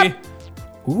Kilkowski.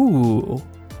 Ooh.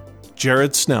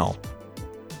 Jared Snell.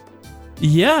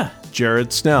 Yeah.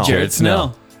 Jared Snell. Jared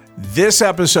Snell. This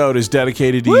episode is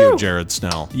dedicated to you, Jared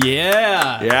Snell.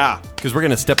 Yeah. Yeah. Because we're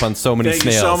going to step on so many Thank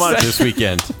you snails so much. this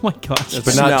weekend. Oh my gosh.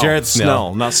 But not Jared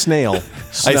Snell. Not Snail. I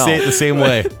Snell. say it the same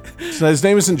way. So his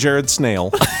name isn't Jared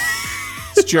Snail.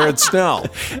 It's Jared Snell.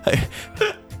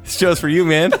 This show's for you,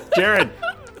 man. Jared.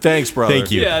 Thanks, brother.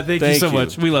 Thank you. Yeah, thank you so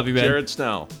much. We love you, man. Jared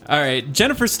Snell. All right,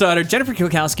 Jennifer Stoddard, Jennifer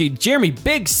Kilkowski, Jeremy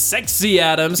Big Sexy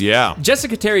Adams, Yeah.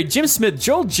 Jessica Terry, Jim Smith,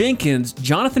 Joel Jenkins,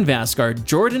 Jonathan Vascar,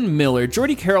 Jordan Miller,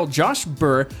 Jordy Carroll, Josh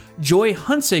Burr, Joy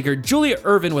Hunsaker, Julia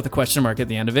Irvin with a question mark at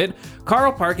the end of it,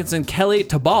 Carl Parkinson, Kelly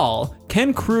Tabal,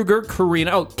 Ken Kruger, Karina.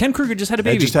 Oh, Ken Kruger just had a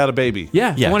baby. I just had a baby.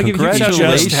 Yeah, Yeah, I want to give you a huge shout out.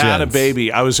 congratulations. Just had a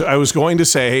baby. I was going to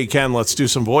say, hey, Ken, let's do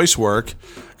some voice work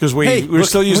because we're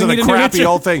still using the crappy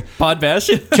old thing. Pod Bash.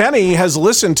 Kenny has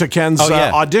listened to Ken's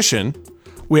audition.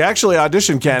 We actually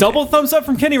auditioned Ken. Double thumbs up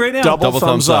from Kenny right now. Double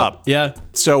thumbs up. Yeah.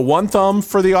 So one thumb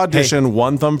for the audition,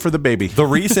 one thumb for the baby. The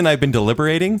reason I've been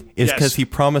deliberating is because he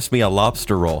promised me a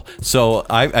lobster roll. So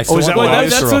I still is that want what the it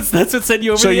is? lobster roll. That's what sent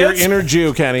you over So the your edge? inner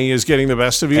Jew, Kenny, is getting the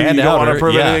best of you. And You don't want outer, to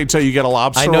prove yeah. anything until you get a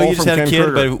lobster I know roll you just from had a Ken kid,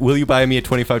 Kruger. but will you buy me a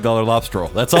 $25 lobster roll?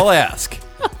 That's all I ask.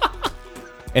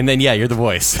 And then, you're the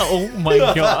voice. Oh my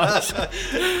gosh.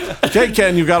 Okay,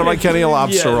 Ken, you've got to buy Kenny a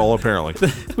lobster Yeah. roll, apparently.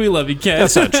 We love you, Ken.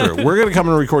 That's not true. We're going to come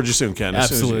and record you soon, Ken.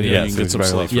 As Absolutely, soon as yeah. you can get some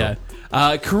sleep.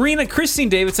 Yeah. Karina, Christine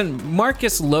Davidson,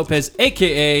 Marcus Lopez,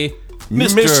 a.k.a.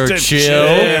 Mr. Chill.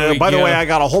 There we By the go. way, I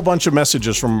got a whole bunch of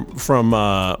messages from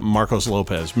Marcos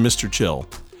Lopez, Mr. Chill.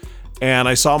 And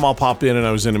I saw him all pop in, and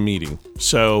I was in a meeting.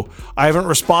 So I haven't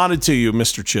responded to you,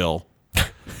 Mr. Chill.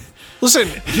 Listen,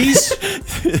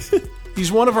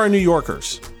 he's one of our New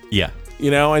Yorkers. Yeah. You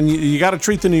know, and you got to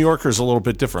treat the New Yorkers a little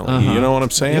bit differently. You know what I'm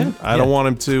saying? I don't want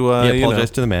him to. Yeah,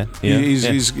 apologize to the man. Yeah.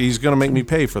 He's going to make me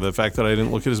pay for the fact that I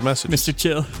didn't look at his message. Mr.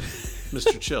 Chill.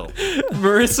 Mr. Chill.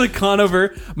 Marissa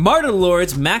Conover, Marta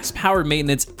Lords, Max Power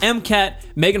Maintenance, MCAT,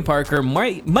 Megan Parker,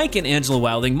 Mike and Angela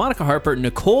Wilding, Monica Harper,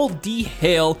 Nicole D.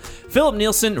 Hale, Philip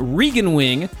Nielsen, Regan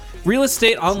Wing, Real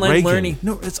Estate Online Reagan. Learning.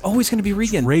 No, it's always going to be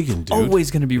Regan. Reagan, dude.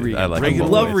 Always going to be Regan. I like Regan. him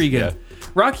Love always. Regan. Yeah.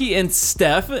 Rocky and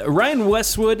Steph, Ryan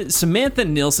Westwood, Samantha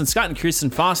Nielsen, Scott and Kirsten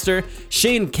Foster,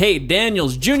 Shane K.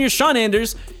 Daniels Jr., Sean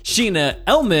Anders, Sheena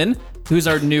Ellman, who's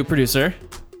our new producer.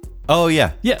 Oh,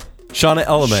 yeah. Yeah. Shauna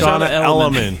Element. Shauna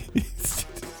Elliman.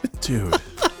 Dude.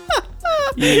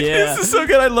 Yeah. This is so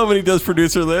good. I love when he does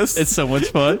producer lists. It's so much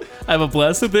fun. I have a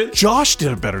blast with it. Josh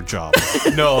did a better job.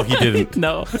 No, he didn't.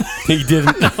 No. He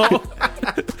didn't. It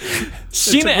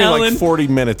took Sheena me Allen. like 40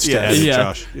 minutes to edit,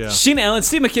 Josh. Yeah. Sheena Allen,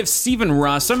 Steve McKiff, Stephen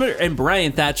Ross, Summer and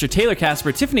Brian Thatcher, Taylor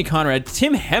Casper, Tiffany Conrad,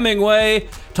 Tim Hemingway,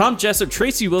 Tom Jessup,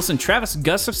 Tracy Wilson, Travis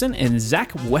Gustafson, and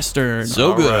Zach Western.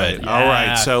 So good. All right.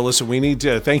 Yeah. So listen, we need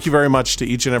to thank you very much to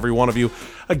each and every one of you.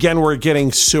 Again, we're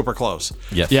getting super close.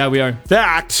 Yes. Yeah, we are. In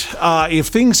fact, if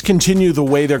things continue the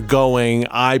way they're going,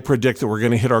 I predict that we're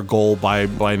going to hit our goal by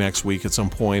next week at some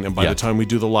point. And by the time we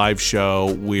do the live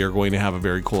show, we are going to have a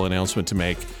very cool announcement to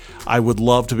make. I would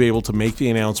love to be able to make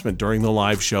the announcement during the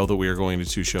live show that we are going to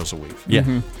 2 shows a week.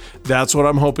 Yeah. That's what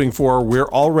I'm hoping for. We're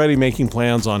already making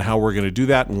plans on how we're going to do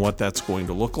that and what that's going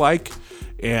to look like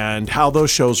and how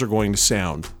those shows are going to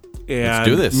sound. And Let's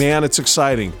do this. Man, it's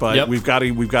exciting, but Yep. we've got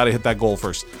to hit that goal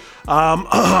first.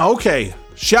 Okay,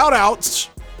 shout outs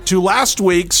to last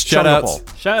week's Shout Chunga outs.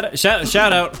 Poll.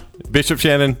 Shout out. Bishop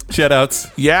Shannon, shout outs.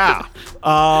 Yeah,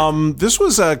 this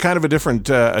was a kind of a different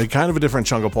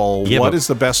Chunga Poll. Yeah, What but- is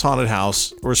the best haunted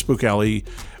house or spook alley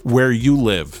where you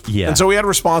live? Yeah. And so we had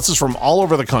responses from all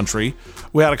over the country.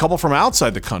 We had a couple from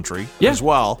outside the country as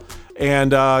well.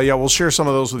 And we'll share some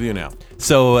of those with you now.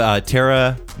 So,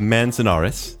 Tara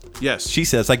Manzanares, Yes. she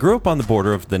says, I grew up on the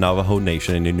border of the Navajo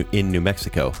Nation in New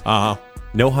Mexico.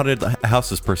 No haunted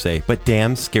houses per se, but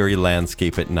damn scary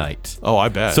landscape at night. Oh, I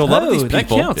bet. So a lot of Oh, these that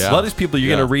people, counts. a lot of these people, you're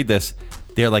Yeah. going to read this.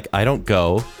 They're like, I don't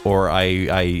go, or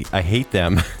I hate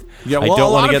them. Yeah, I well, don't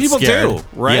a want lot to of get people scared. do,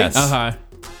 right? Yes. Uh-huh.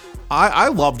 I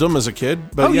loved them as a kid.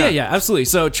 But Oh, yeah, absolutely.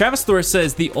 So Travis Thor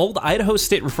says the old Idaho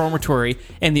State Reformatory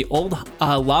and the old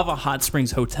Lava Hot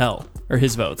Springs Hotel are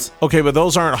his votes. Okay, but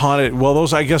those aren't haunted.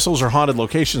 Well, I guess those are haunted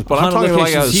locations. But Haunted I'm talking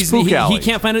like a locations. spook alley. He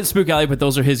can't find it at Spook Alley, but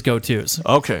those are his go-tos.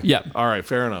 Okay. Yeah. All right.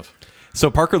 Fair enough. So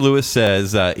Parker Lewis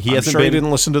says he I'm hasn't sure he been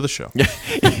didn't listen to the show.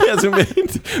 he hasn't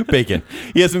been bacon.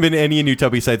 He hasn't been to any in Utah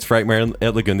besides Frightmare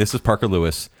at Lagoon. This is Parker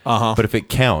Lewis. But if it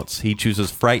counts, he chooses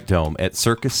Fright Dome at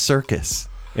Circus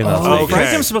in Las Vegas. okay.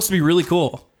 Fright Dome's supposed to be really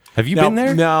cool. Have you No, been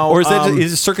there? no, Or is that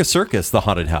is Circus the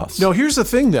haunted house? No, here's the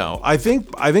thing, though. I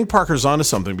think Parker's onto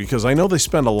something because I know they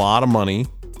spend a lot of money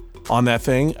on that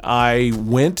thing. I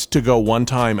went to go one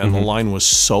time, and the line was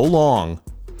so long.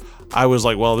 I was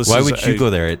like, well, Why would you go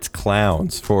there? It's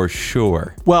clowns for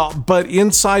sure. Well, but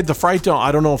inside the Fright Dome,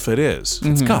 I don't know if it is.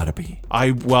 It's gotta be.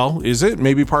 Is it?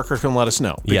 Maybe Parker can let us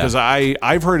know. Because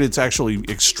I've heard it's actually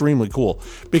extremely cool.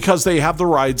 Because they have the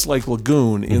rides like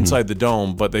Lagoon inside the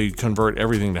dome, but they convert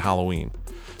everything to Halloween.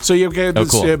 So you get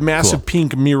this cool. massive Cool.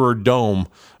 pink mirror dome,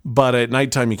 but at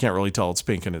nighttime you can't really tell it's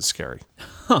pink and it's scary.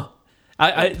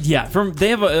 They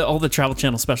have all the Travel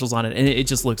Channel specials on it, and it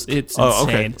just looks it's Oh,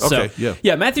 okay. insane. Okay,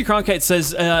 So, Matthew Cronkite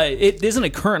says it isn't a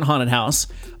current haunted house,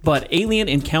 but Alien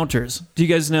Encounters. Do you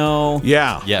guys know?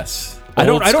 Yeah. Yes. I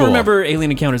don't Old school. remember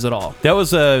Alien Encounters at all. That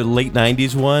was a late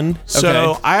 90s one. So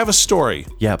Okay. I have a story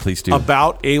Yeah, please do.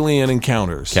 about Alien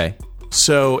Encounters. Okay.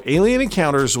 So Alien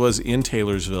Encounters was in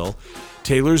Taylorsville.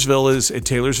 Taylorsville is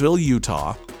Taylorsville,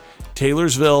 Utah.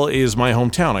 Taylorsville is my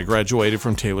hometown. I graduated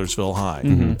from Taylorsville High.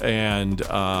 And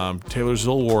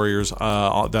Taylorsville Warriors,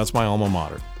 that's my alma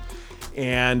mater.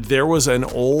 And there was an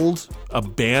old,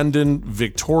 abandoned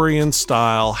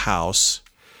Victorian-style house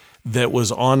that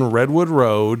was on Redwood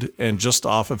Road and just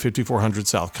off of 5400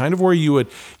 South, kind of where you would,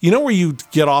 where you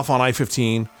get off on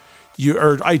I-15,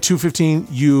 or I-215,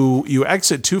 you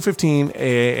exit 215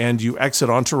 and you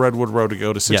exit onto Redwood Road to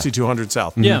go to 6200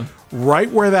 South. Yeah. Right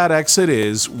where that exit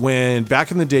is, when back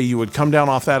in the day you would come down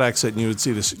off that exit and you would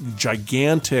see this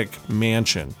gigantic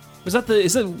mansion. Wasn't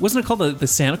it called the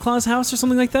Santa Claus house or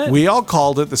something like that? We all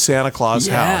called it the Santa Claus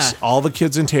Yeah. house. All the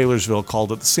kids in Taylorsville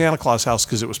called it the Santa Claus house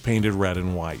because it was painted red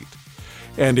and white.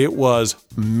 And it was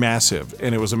massive,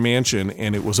 and it was a mansion,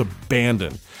 and it was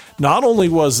abandoned. Not only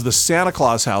was the Santa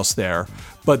Claus house there,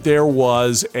 but there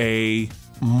was a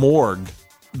morgue,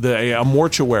 a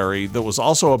mortuary that was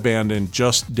also abandoned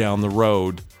just down the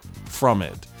road from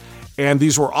it. And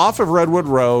these were off of Redwood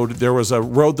Road. There was a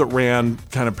road that ran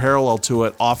kind of parallel to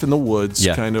it, off in the woods,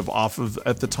 kind of off of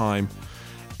at the time.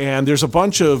 And there's a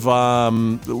bunch of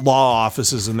law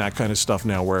offices and that kind of stuff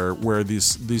now where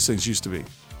these things used to be.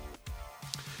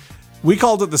 We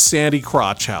called it the Sandy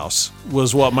Crotch House,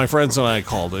 was what my friends and I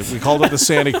called it. We called it the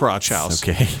Sandy Crotch House.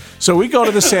 Okay. So we go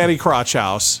to the Sandy Crotch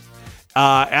House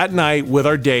at night with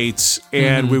our dates,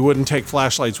 and we wouldn't take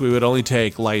flashlights. We would only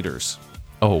take lighters.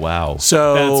 Oh, wow.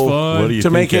 So That's fun. What do you to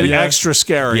make it think? extra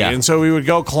scary. Yeah. And so we would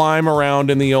go climb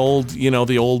around in the old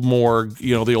morgue,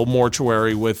 the old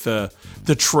mortuary with the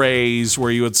trays where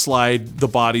you would slide the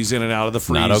bodies in and out of the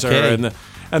freezer. Not okay.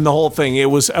 And the whole thing.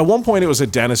 It was at one point it was a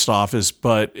dentist office,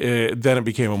 but then it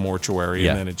became a mortuary,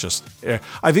 and then it just.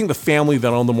 I think the family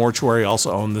that owned the mortuary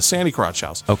also owned the Sandy Crotch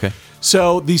House. Okay.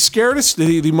 So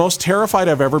the most terrified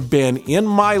I've ever been in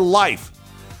my life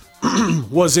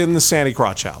was in the Sandy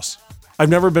Crotch House. I've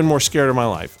never been more scared in my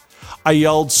life. I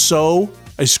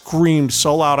screamed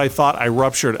so loud I thought I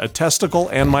ruptured a testicle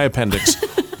and my appendix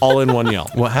all in one yell.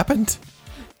 What happened?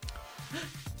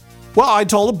 Well, I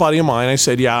told a buddy of mine, I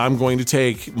said, yeah, I'm going to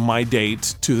take my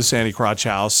date to the Sandy Crotch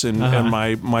House, and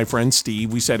my friend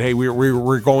Steve, we said, hey,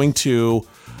 we're going to,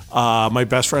 my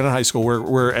best friend in high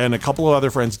school, and a couple of other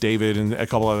friends, David and a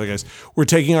couple of other guys, we're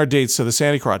taking our dates to the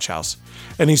Sandy Crotch House.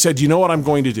 And he said, you know what I'm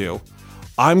going to do?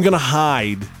 I'm going to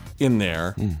hide in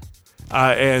there,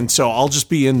 and so I'll just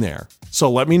be in there.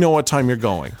 So let me know what time you're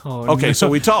going. Okay, no. So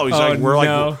we tell him,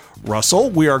 like, Russell,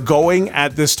 we are going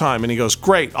at this time. And he goes,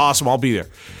 great, awesome, I'll be there.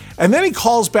 And then he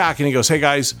calls back and he goes, hey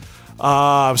guys,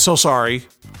 I'm so sorry.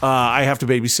 I have to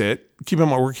babysit. Keep in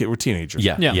mind, we're teenagers.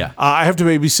 Yeah. I have to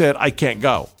babysit. I can't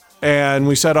go. And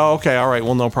we said, oh, okay, all right,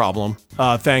 well, no problem.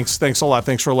 Thanks a lot.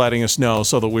 Thanks for letting us know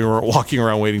so that we weren't walking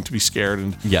around waiting to be scared.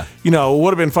 And, it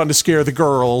would have been fun to scare the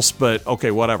girls, but okay,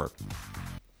 whatever.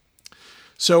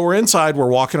 So we're inside, we're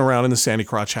walking around in the Sandy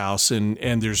Crotch House, and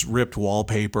there's ripped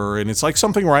wallpaper, and it's like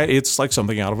something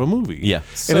out of a movie. Yeah.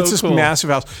 And it's this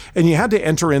massive house. And you had to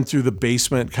enter in through the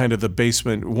basement,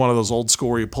 one of those old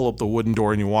school where you pull up the wooden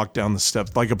door and you walk down the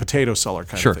steps, like a potato cellar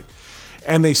kind of thing.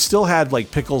 And they still had like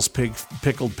pickled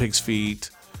pig's feet.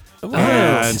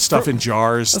 And stuff in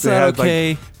jars. That's they had okay.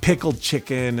 like pickled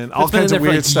chicken and all kinds of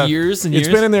weird stuff. Years and years?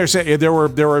 It's been in there. There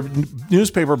were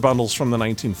newspaper bundles from the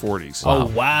 1940s. Oh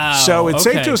wow! So it's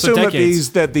safe to assume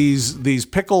that these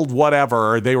pickled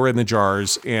whatever, they were in the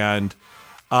jars, and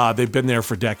they've been there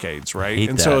for decades, right?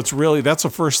 And so it's really, that's the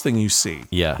first thing you see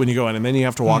when you go in, and then you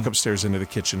have to walk upstairs into the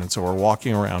kitchen. And so we're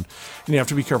walking around, and you have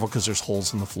to be careful because there's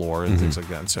holes in the floor and things like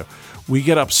that. And so we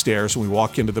get upstairs and we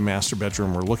walk into the master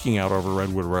bedroom. We're looking out over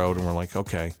Redwood Road, and we're like,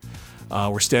 okay.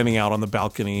 We're standing out on the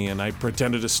balcony, and I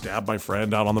pretended to stab my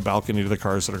friend out on the balcony to the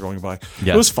cars that are going by.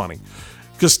 It was funny.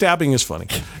 Because stabbing is funny.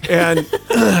 And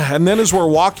and then as we're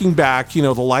walking back,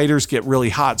 the lighters get really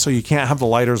hot, so you can't have the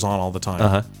lighters on all the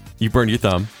time. You burned your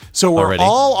thumb. So we're already.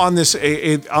 all on this,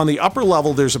 on the upper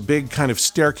level, there's a big kind of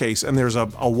staircase, and there's a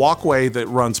walkway that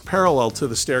runs parallel to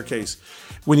the staircase.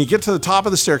 When you get to the top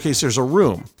of the staircase, there's a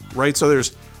room, right? So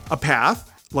there's a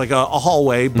path, like a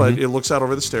hallway, but it looks out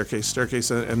over the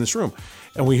staircase and this room.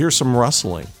 And we hear some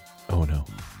rustling. Oh, no.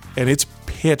 And it's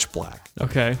pitch black.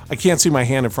 Okay. I can't see my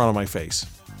hand in front of my face.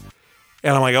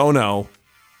 And I'm like, oh, no.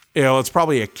 It's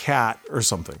probably a cat or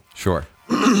something. Sure.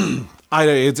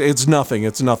 It's nothing.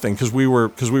 It's nothing because we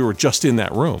were just in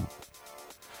that room,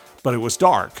 but it was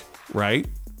dark, right?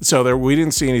 So we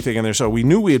didn't see anything in there. So we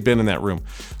knew we had been in that room.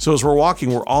 So as we're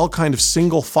walking, we're all kind of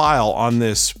single file on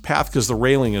this path because the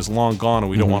railing is long gone and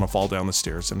we don't want to fall down the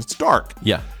stairs, and it's dark.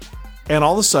 Yeah. And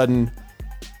all of a sudden,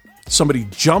 somebody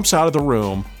jumps out of the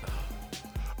room.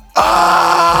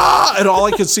 Ah! And all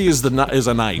I could see is a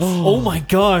knife. Oh my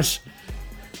gosh!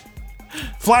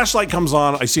 Flashlight comes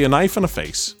on. I see a knife and a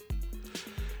face.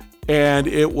 And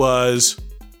it was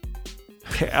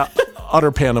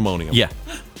utter pandemonium. Yeah.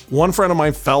 One friend of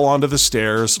mine fell off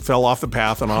the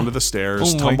path and onto the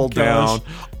stairs, tumbled down.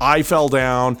 I fell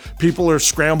down. People are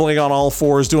scrambling on all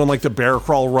fours, doing like the bear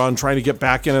crawl run, trying to get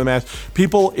back into the match.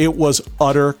 It was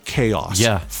utter chaos.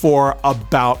 Yeah. For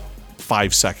about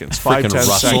 5 seconds, 10 Russell.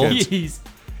 seconds. Jeez.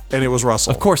 And it was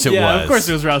Russell. Of course it was. Yeah, of course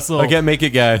it was Russell. I can't make it,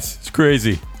 guys. It's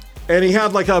crazy. And he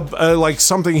had like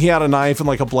something. He had a knife and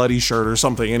like a bloody shirt or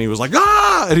something, and he was like,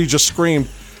 ah! And he just screamed.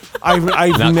 I've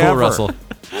Not never. Cool, Russell.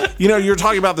 You're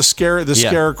talking about the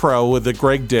scarecrow that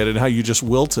Greg did and how you just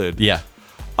wilted. Yeah.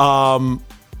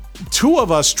 two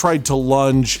of us tried to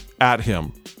lunge at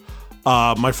him.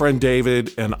 My friend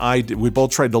David and I, we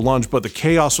both tried to lunge, but the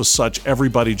chaos was such,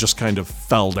 everybody just kind of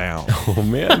fell down. Oh,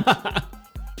 man.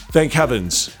 Thank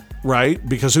heavens, right?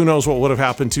 Because who knows what would have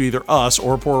happened to either us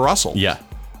or poor Russell. Yeah.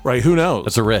 Right? Who knows?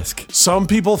 That's a risk. Some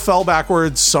people fell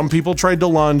backwards. Some people tried to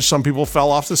lunge. Some people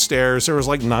fell off the stairs. There was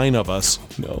like 9 of us.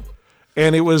 No.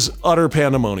 And it was utter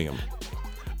pandemonium.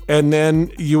 And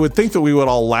then you would think that we would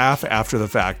all laugh after the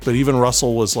fact, but even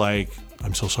Russell was like,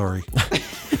 I'm so sorry.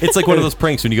 It's like one of those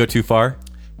pranks when you go too far.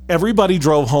 Everybody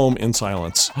drove home in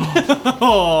silence. The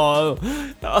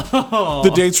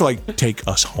dates were like, take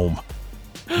us home.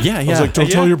 Yeah, I was like, don't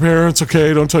tell your parents,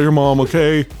 okay? Don't tell your mom,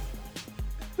 okay?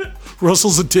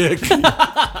 Russell's a dick. You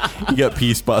got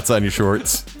pee spots on your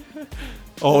shorts.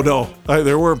 Oh, no.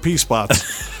 There were pee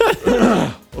spots.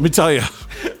 Let me tell you.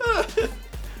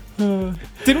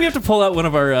 Didn't we have to pull out one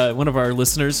of our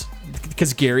listeners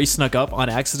because Gary snuck up on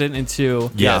accident into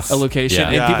a location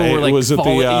and people were like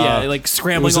falling,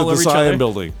 scrambling all over each other?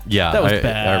 Building. Yeah, that was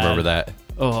bad. I remember that.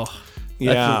 Oh,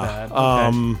 yeah.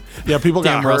 Okay. People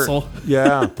got Damn hurt. Russell.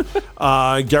 Yeah.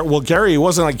 Gary, it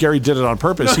wasn't like Gary did it on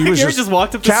purpose. He was Gary just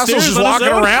walked up the Castle's stairs just on his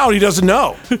walking own. around. He doesn't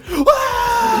know.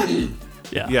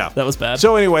 Yeah, that was bad.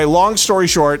 So anyway, long story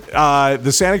short,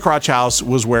 the Santa Crotch house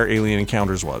was where Alien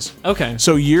Encounters was. Okay.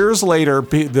 So years later,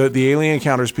 the Alien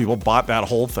Encounters people bought that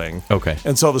whole thing. Okay.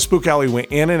 And so the Spook Alley went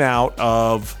in and out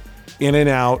of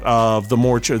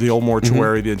the old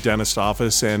mortuary, the dentist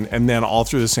office, and then all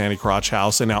through the Santa Crotch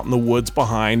house and out in the woods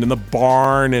behind and the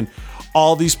barn and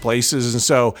all these places. And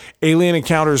so Alien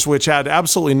Encounters, which had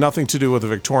absolutely nothing to do with the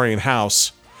Victorian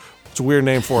house. It's a weird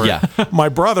name for it. Yeah. My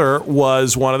brother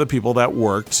was one of the people that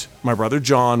worked. My brother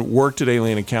John worked at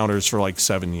Alien Encounters for like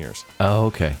 7 years. Oh,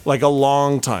 okay. Like a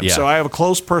long time. Yeah. So I have a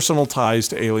close personal ties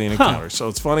to Alien Encounters. So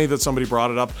it's funny that somebody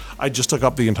brought it up. I just took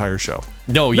up the entire show.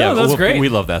 No, yeah, that's great. We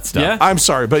love that stuff. Yeah. I'm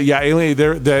sorry, but yeah, Alien,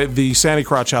 the Santa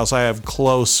Crotch house, I have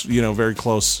close, very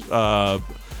close,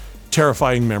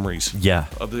 terrifying memories. Yeah.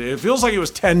 It feels like it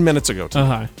was 10 minutes ago to me.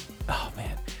 Uh-huh. Oh,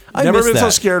 man. I've never been so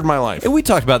scared in my life. And we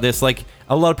talked about this, like,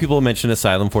 a lot of people mention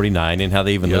Asylum 49 and how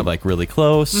they even live, like, really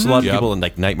close. A lot of people in,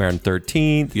 like, Nightmare on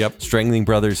 13th. Yep. Strangling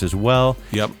Brothers as well.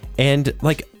 Yep. And,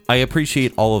 like, I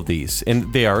appreciate all of these.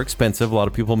 And they are expensive. A lot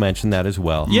of people mention that as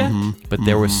well. Yeah. But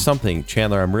there was something,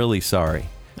 Chandler, I'm really sorry.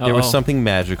 There was something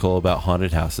magical about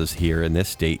haunted houses here in this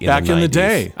state Back in the 90s.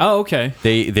 day. Oh, okay.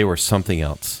 They were something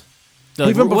else.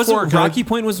 Even was before it Rocky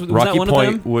Point was Rocky that one Point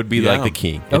of them? would be like the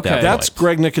king. At Okay. that That's point.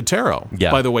 Greg Nicotero.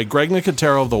 Yeah. By the way, Greg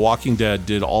Nicotero of The Walking Dead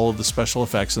did all of the special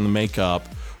effects and the makeup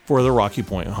for the Rocky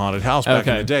Point haunted house back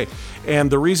in the day. And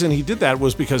the reason he did that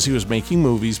was because he was making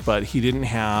movies, but he didn't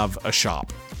have a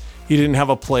shop. He didn't have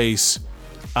a place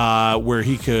where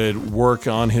he could work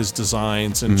on his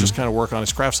designs and just kind of work on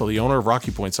his craft. So the owner of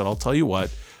Rocky Point said, I'll tell you what,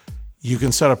 you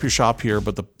can set up your shop here,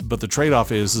 but the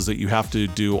trade-off is that you have to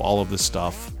do all of this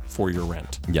stuff for your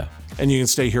rent. Yeah. And you can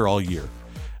stay here all year.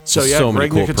 So There's yeah, so many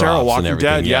Greg cool Nicotero, props Walking and Dead.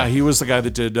 everything, Yeah, yeah. he was the guy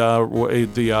that did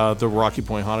the Rocky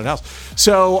Point haunted house.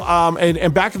 So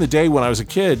and back in the day when I was a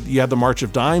kid, you had the March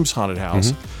of Dimes haunted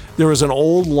house. There was an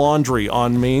old laundry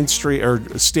on Main Street or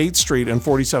State Street and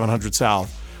 4700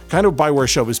 South, kind of by where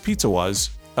Showbiz Pizza was,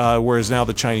 whereas now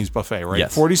the Chinese buffet, right?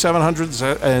 Yes.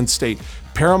 4700 and State.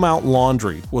 Paramount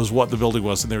Laundry was what the building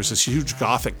was, and there was this huge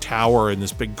Gothic tower in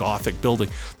this big Gothic building.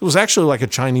 It was actually like a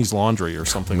Chinese laundry or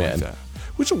something like that.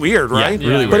 Which is weird, right? Yeah,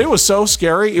 really but weird. it was so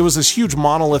scary. It was this huge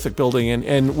monolithic building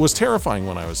and was terrifying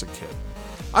when I was a kid.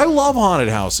 I love haunted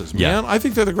houses, man. Yeah. I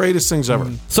think they're the greatest things ever.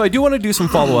 So I do want to do some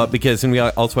follow-up because, and we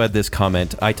also had this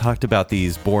comment, I talked about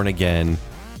these born-again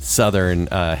Southern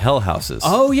hell houses.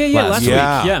 Oh, yeah, last week.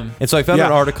 Yeah. Yeah. And so I found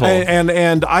an article.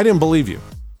 And I didn't believe you.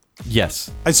 Yes.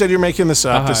 I said, you're making this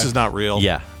up. This is not real.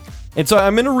 Yeah. And so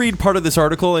I'm going to read part of this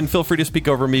article, and feel free to speak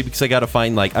over me because I got to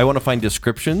find, I want to find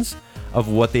descriptions of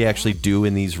what they actually do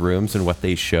in these rooms and what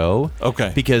they show.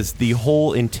 Okay. Because the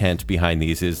whole intent behind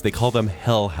these is they call them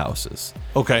hell houses.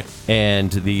 Okay. And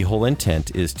the whole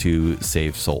intent is to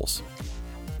save souls.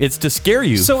 It's to scare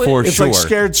you, So for It's sure. like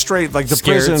Scared Straight, like the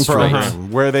Scared prison Straight. program,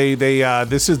 where they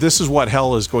this is what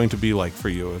hell is going to be like for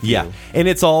you. Yeah, and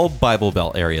it's all Bible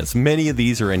Belt areas. Many of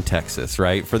these are in Texas,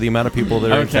 right? For the amount of people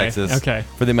that are in Texas,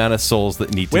 for the amount of souls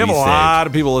that need to We have be a saved. lot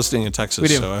of people listening in Texas, We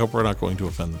do. so I hope we're not going to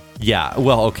offend them. Yeah,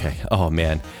 well, okay. Oh,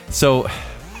 man. So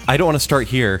I don't want to start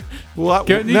here. Well,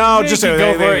 Go- no, you just can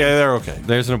go for it. they're okay.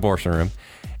 There's an abortion room.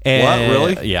 And, What,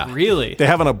 really? Yeah. Really? They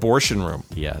have an abortion room.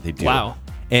 Yeah, they do. Wow.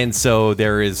 And so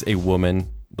there is a woman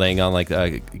laying on,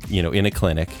 in a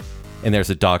clinic, and there's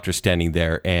a doctor standing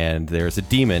there, and there's a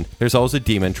demon. There's always a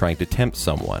demon trying to tempt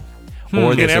someone.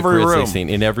 Or there's In a every grisly room. scene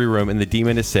in every room, and the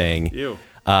demon is saying, Ew.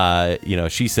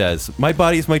 she says, "My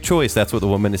body is my choice." That's what the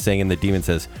woman is saying, and the demon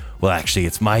says, "Well, actually,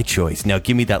 it's my choice. Now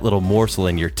give me that little morsel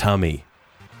in your tummy."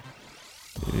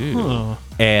 Huh.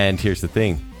 And here's the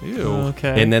thing. Ew.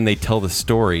 Okay. And then they tell the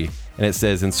story, and it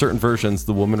says, in certain versions,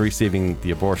 the woman receiving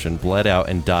the abortion bled out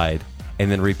and died, and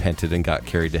then repented and got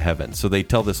carried to heaven. So they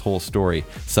tell this whole story.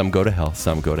 Some go to hell,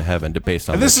 some go to heaven, based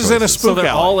on. And this their is in a choices. spook so they're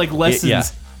alley. all like lessons. Yeah.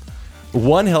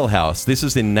 One Hell House. This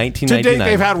is in To 1999. date,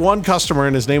 they've had one customer,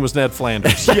 and his name was Ned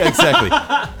Flanders. Yeah, exactly.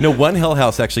 No, One Hell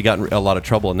House actually got in a lot of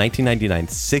trouble in 1999,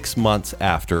 6 months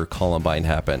after Columbine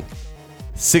happened.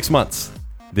 6 months.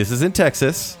 This is in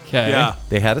Texas. Okay. Yeah.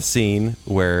 They had a scene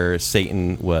where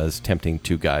Satan was tempting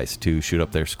two guys to shoot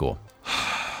up their school.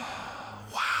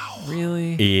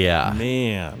 Really? Yeah.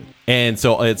 Man. And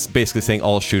so it's basically saying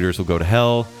all shooters will go to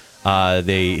hell.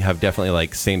 They have definitely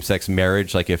like same-sex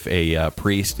marriage. Like if a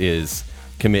priest is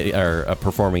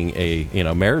performing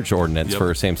a marriage ordinance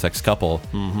for a same-sex couple,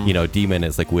 demon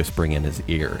is like whispering in his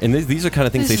ear. And these are kind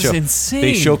of things This they is show. insane.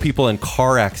 They show people in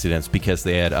car accidents because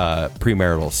they had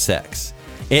premarital sex.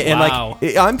 And Wow. like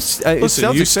it Listen,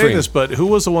 sounds you extreme. say this, but who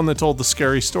was the one that told the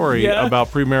scary story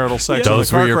about premarital sex? in the Those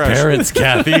car were your crash? parents,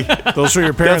 Kathy. Those were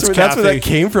your parents, That's where Kathy. that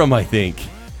came from, I think.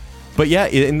 But yeah,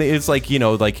 it's like,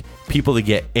 like people that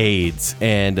get AIDS,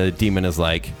 and a demon is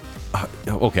like,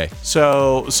 okay,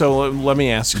 So let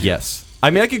me ask you. yes. I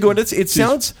mean, I could go into it.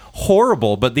 Sounds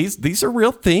horrible, but these are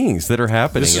real things that are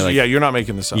happening. This is, Like, you're not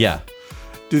making this up. yeah.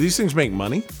 Do these things make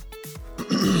money?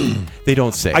 They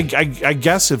don't say. I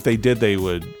guess if they did, they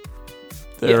would.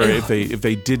 Or Yeah. if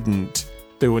they didn't,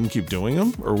 they wouldn't keep doing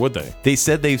them, or would they? They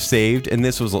said they've saved, and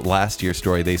this was last year's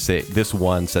story. They say this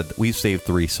one said we've saved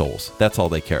 3 souls. That's all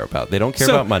they care about. They don't care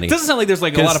about money. It doesn't sound like there's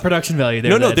like a 'Cause- lot of production value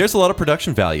there. No, Ned. there's a lot of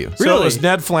production value. So Really? it was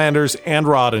Ned Flanders and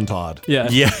Rod and Todd. Yeah.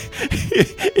 Yeah,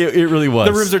 it really was.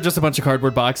 The rooms are just a bunch of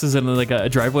cardboard boxes and like a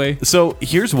driveway. So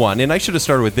here's one, and I should have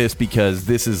started with this because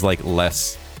this is like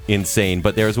less insane.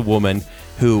 But there's a woman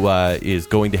who is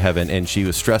going to heaven, and she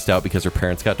was stressed out because her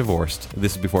parents got divorced.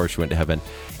 This is before she went to heaven,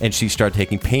 and she started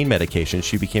taking pain medication.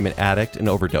 She became an addict and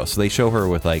overdose. So they show her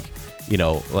with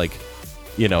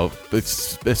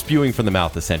spewing from the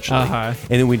mouth essentially. Uh-huh.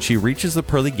 And then when she reaches the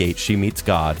pearly gate, she meets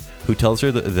God, who tells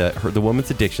her that the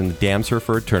woman's addiction damns her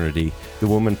for eternity. The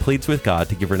woman pleads with God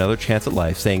to give her another chance at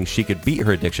life, saying she could beat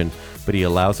her addiction, but he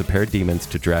allows a pair of demons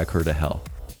to drag her to hell.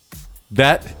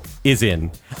 That is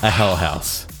in a hell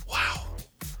house.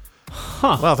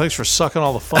 Wow, thanks for sucking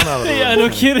all the fun out of it. Yeah, no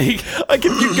kidding. I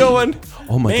can keep going.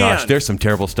 Oh my Man. gosh, there's some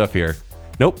terrible stuff here.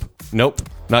 Nope. Not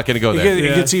going to go there.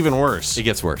 It gets even worse. It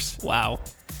gets worse. Wow.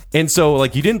 And so,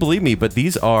 like, you didn't believe me, but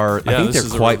these are, I think this they're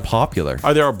is a quite real- popular.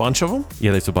 Are there a bunch of them?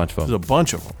 Yeah, there's a bunch of There's them a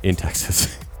bunch of them. in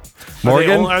Texas. Are they Morgan,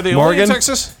 only Morgan, in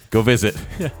Texas? go visit.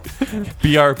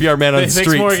 Be our man on the Thanks,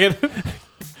 streets. Morgan.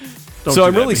 Don't So do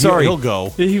I'm that, really but sorry. He'll go.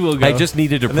 He will go. I just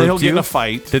needed to And then he'll prove to get in you a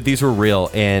fight. that these were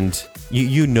real, and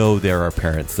you know there are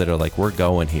parents that are like, we're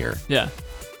going here, Yeah.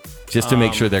 just to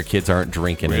make sure their kids aren't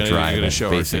drinking We're and gonna driving, show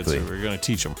basically. our kids. We're going to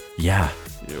teach them. Yeah,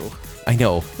 I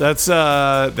know. That's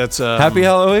Happy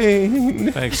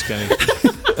Halloween. Thanks, Kenny.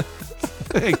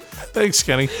 Hey, thanks,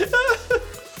 Kenny.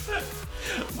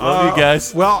 Love you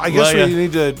guys. Well, I guess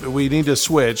Love we need to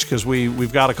switch because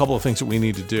we've got a couple of things that we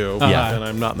need to do. Yeah. and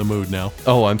I'm not in the mood now.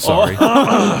 Oh, I'm sorry.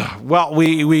 Well,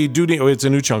 we do need. It's a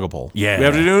new Chunga poll. Yeah. we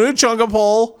have to do a new Chunga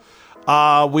poll.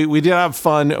 We did have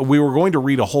fun. We were going to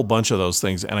read a whole bunch of those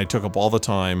things, and I took up all the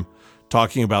time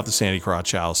talking about the Sandy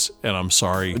Crotch House. And I'm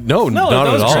sorry. No, not that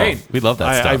at was all. great. We love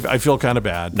that stuff. I feel kind of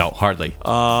bad. No, hardly.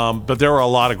 But there were a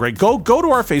lot of great. Go to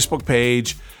our Facebook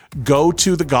page. Go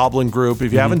to the Goblin group.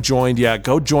 If you haven't joined yet,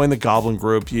 go join the Goblin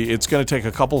group. It's going to take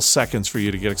a couple seconds for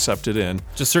you to get accepted in.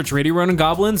 Just search Radio Ronin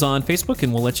Goblins on Facebook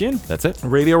and we'll let you in. That's it.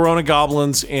 Radio Ronin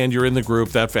Goblins, and you're in the group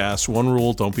that fast. One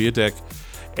rule: don't be a dick.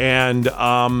 And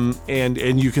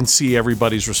you can see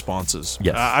everybody's responses.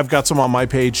 Yes. I've got some on my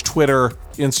page, Twitter,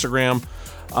 Instagram.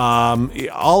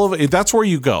 All of it. That's where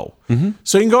you go.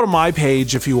 So you can go to my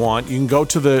page if you want. You can go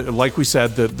to the, like we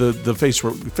said, the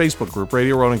Facebook group,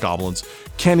 Radio Ronin Goblins,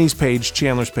 Kenny's page,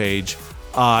 Chandler's page.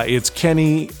 It's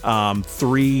Kenny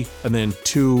 3 and then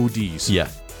 2 D's. Yeah,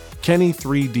 Kenny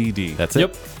 3DD. that's it.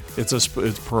 Yep. It's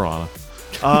Piranha.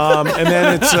 and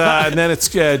then it's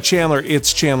Chandler.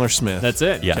 It's Chandler Smith. That's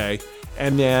it. Yeah. Okay.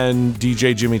 And then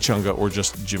DJ Jimmy Chunga or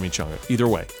just Jimmy Chunga. Either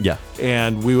way. Yeah.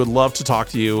 And we would love to talk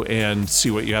to you and see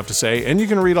what you have to say. And you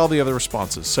can read all the other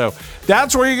responses. So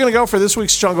that's where you're going to go for this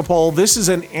week's Chunga Poll. This is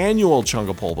an annual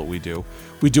Chunga Poll that we do.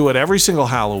 We do it every single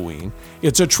Halloween.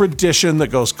 It's a tradition that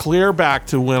goes clear back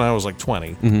to when I was like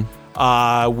 20.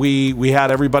 We had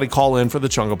everybody call in for the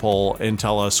Chunga Poll and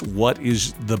tell us what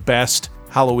is the best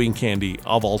Halloween candy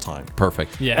of all time.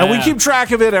 Perfect. Yeah. And we keep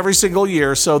track of it every single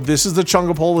year. So this is the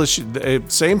Chunga poll.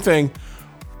 Same thing.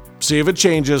 See if it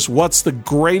changes. What's the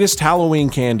greatest Halloween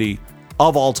candy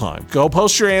of all time? Go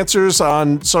post your answers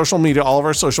on social media, all of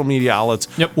our social media outlets.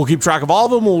 Yep. We'll keep track of all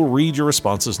of them. We'll read your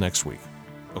responses next week.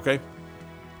 Okay?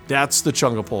 That's the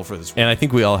Chunga poll for this week. And I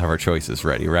think we all have our choices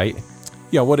ready, right?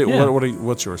 Yeah,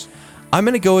 what's yours? I'm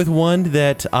going to go with one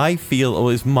that I feel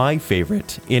is my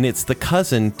favorite, and it's the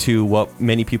cousin to what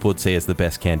many people would say is the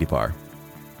best candy bar.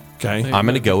 Okay. I'm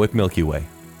going to go with Milky Way.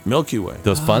 Milky Way.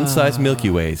 Those fun-sized Milky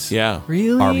Ways Yeah.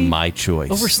 Really? are my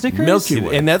choice. Over Snickers? Milky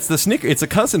Way. And that's the Snicker. It's a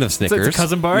cousin of So Snickers. it's a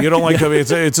cousin bar? You don't like them.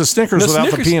 It's a Snickers No, without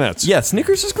Snickers- the peanuts. Yeah,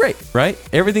 Snickers is great, right?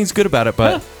 Everything's good about it,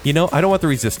 but, I don't want the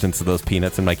resistance of those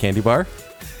peanuts in my candy bar.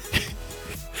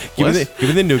 Give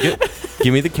me the nougat.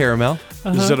 Give me the caramel.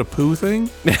 Is it a poo thing?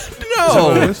 No,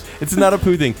 what it is? it's not a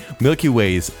poo thing. Milky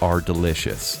Ways are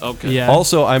delicious. Okay. Yeah.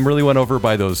 Also, I'm really won over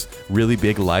by those really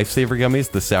big Lifesaver gummies,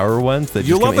 the sour ones. That You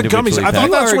just love come the gummies. individually I thought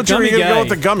packed. that's are a what you were gummy going to go guy.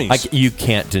 with the gummies. You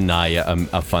can't deny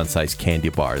a fun-sized candy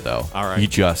bar, though. All right. You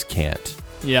just can't.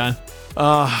 Yeah.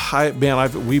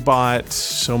 We bought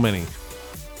so many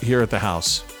here at the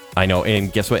house. I know.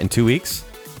 And guess what? In 2 weeks,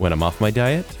 when I'm off my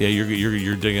diet, Yeah,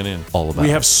 you're digging in. All about We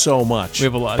it. have so much. We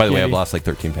have a lot. by the way, candy. I've lost like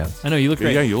 13 pounds. I know, you look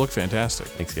great. Yeah, you look fantastic.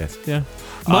 Thanks, guys. Yeah.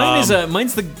 Mine's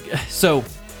so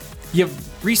you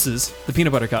have Reese's, the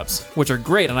peanut butter cups, which are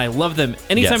great, and I love them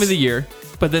any time Yes. of the year.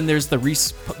 But then there's the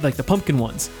Reese, like the pumpkin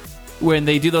ones, when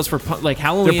they do those for like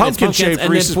Halloween. They're it's pumpkins, pumpkin-shaped and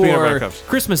Reese's then peanut butter for cups.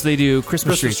 Christmas they do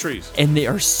Christmas trees. and they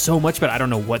are so much better. I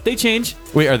don't know what they change.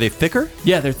 Wait, are they thicker?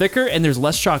 Yeah, they're thicker and there's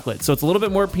less chocolate, so it's a little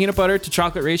bit more peanut butter to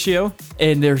chocolate ratio,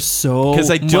 and they're so Because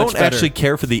I don't much better. actually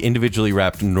care for the individually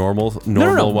wrapped normal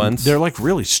no. ones. They're like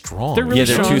really strong. They're really yeah,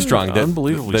 they're strong. too strong.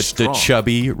 Unbelievably the strong.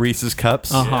 chubby Reese's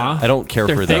cups. Uh-huh. I don't care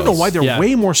They're for thick. I don't know those. why they're Yeah.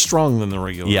 way more strong than the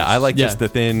regular. Yeah, I like just the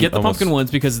thin. Get the almost- pumpkin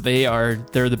ones because they're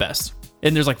the best.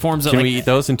 And there's like forms that Can like we eat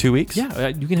those in 2 weeks? yeah,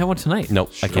 you can have one tonight.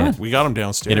 Nope, I can't. We got them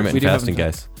downstairs. Intermittent We do have fasting,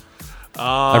 them. guys.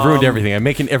 I've ruined everything. I'm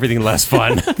making everything less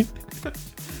fun.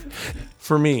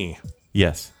 For me,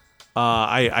 Yes.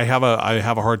 I have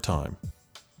a hard time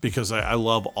because I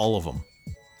love all of them.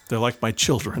 They're like my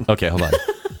children. Okay, hold on.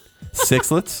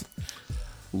 Sixlets,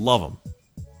 Love them.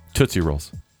 Tootsie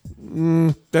Rolls,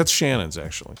 That's Shannon's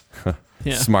actually.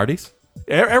 Yeah. Smarties.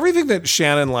 Everything that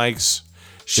Shannon likes,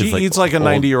 she It's like eats like a old-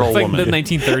 90-year-old It's like woman. the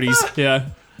 1930s. Yeah.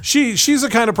 She's the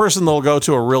kind of person that'll go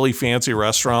to a really fancy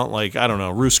restaurant, like, I don't know,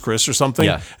 Roost Chris or something,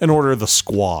 Yeah. and order the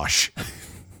squash.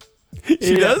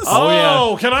 She does?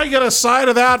 Oh, can I get a side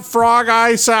of that frog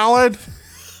eye salad?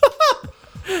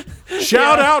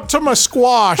 Shout out to my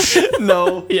squash.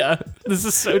 No. Yeah. This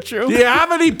is so true. Do you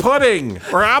have any pudding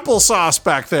or applesauce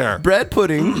back there? Bread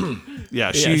pudding.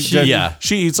 Yeah, Yeah.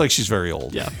 she eats like she's very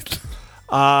old. Yeah.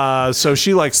 So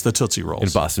she likes the Tootsie Rolls.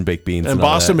 And Boston baked beans. And all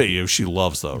Boston that. Baked, she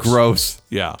loves those. Gross.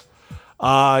 Yeah.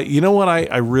 You know what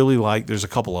I really like? There's a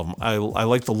couple of them. I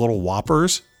like the little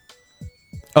Whoppers.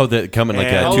 Oh, they come in like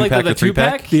a Oh, 2-pack the or 3-pack?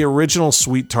 two-pack? The original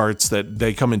sweet tarts that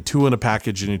they come in 2 in a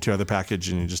package, and you tear the package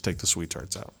and you just take the sweet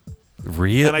tarts out.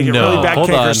 Really? And I get no. really bad Hold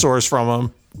canker on. sores from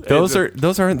them.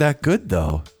 Those aren't that good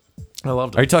though. I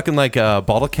loved Are them. you talking like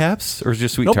bottle caps or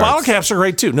just sweet No, tarts? bottle caps are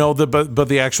great too. No, but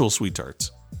the actual sweet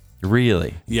tarts.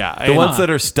 Really? Yeah, The ones that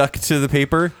are stuck to the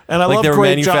paper? and I like love they were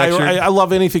grape. manufactured? I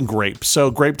love anything grape.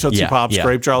 So grape Tootsie Yeah, Pops, yeah.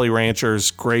 grape Jolly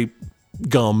Ranchers, grape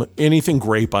gum, anything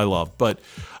grape I love. But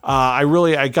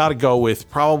I got to go with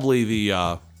probably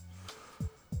the.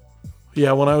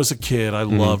 When I was a kid, I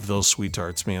loved those sweet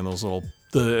tarts, man. Those little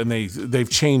and they've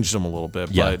changed them a little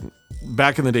bit, Yeah. but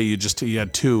back in the day, you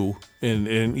had 2,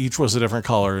 and each was a different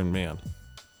color, and man,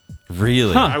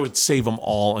 Really? I would save them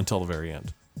all until the very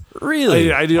end.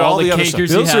 Really? I did all the other stuff.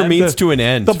 cakers Those you are had. means to an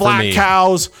end. The for black me.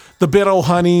 cows, the Bitto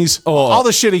honeys, all the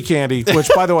shitty candy. Which,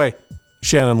 by the way,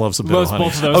 Shannon loves the Bitto Both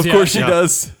honeys. of those. Of course she yeah.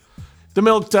 does. The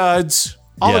milk duds,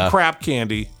 all the Yeah. crap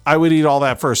candy. I would eat all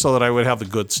that first so that I would have the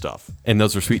good stuff. And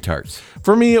those are sweet tarts.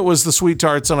 For me, it was the sweet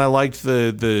tarts, and I liked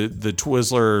the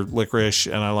Twizzler licorice,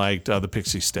 and I liked the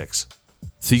Pixie sticks.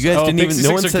 So you guys Oh, didn't even. Pixie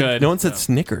No one Sticks are said. good. No one said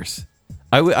Snickers.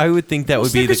 I would think that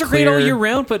would be the Snickers are clear. great all year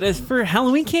round, but as for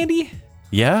Halloween candy,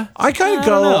 Yeah. I kind of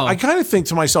don't know. I kind of think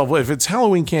to myself, well, if it's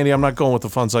Halloween candy, I'm not going with the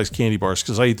fun-sized candy bars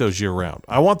because I eat those year-round.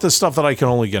 I want the stuff that I can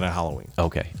only get at Halloween.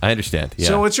 Okay, I understand. Yeah.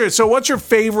 So what's your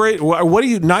favorite? What do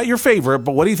you not your favorite,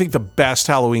 but what do you think the best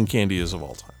Halloween candy is of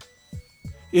all time?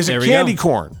 Is it There we candy go.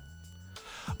 corn?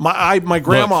 My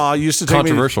grandma used to take me.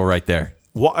 Controversial, right there.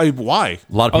 Why? A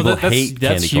lot of people hate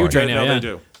that's candy huge corn. right now. No, Yeah. they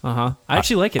do. I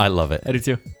actually like it. I love it. I do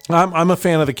too. I'm a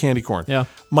fan of the candy corn. Yeah.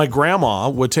 My grandma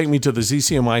would take me to the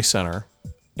ZCMI Center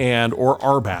or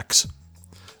Arbex,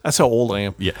 That's how old I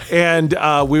am. Yeah. And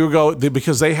we would go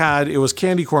because it was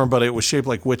candy corn, but it was shaped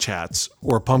like witch hats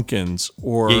or pumpkins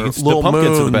or little the pumpkins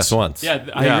moons. are the best ones. Yeah,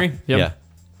 I Yeah. agree. Yep. Yeah.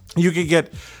 You could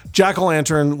get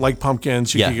jack-o'-lantern like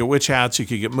pumpkins. You Yeah. could get witch hats. You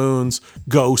could get moons,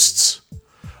 ghosts,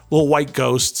 little white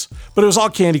ghosts. But it was all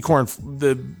candy corn,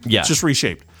 just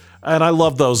reshaped. And I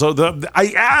love those.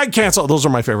 I can't sell. Those are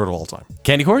my favorite of all time.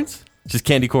 Candy corns? Just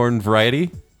candy corn variety?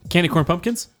 Candy corn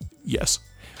pumpkins? Yes.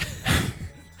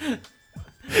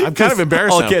 I'm kind of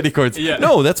embarrassed All now. candy corns. Yeah.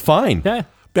 No, that's fine. Yeah.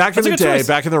 Back in That's a the good day, choice.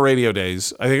 back in the radio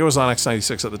days, I think it was on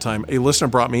X96 at the time, a listener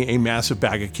brought me a massive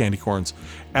bag of candy corns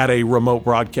at a remote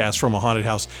broadcast from a haunted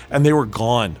house, and they were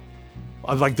gone.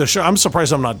 I'm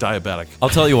surprised I'm not diabetic. I'll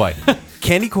tell you why.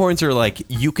 Candy corns are like,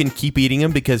 you can keep eating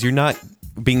them because you're not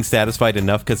being satisfied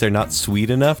enough because they're not sweet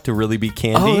enough to really be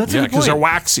candy. Oh, that's a Yeah, good because they're point.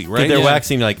 waxy, right? They're Yeah.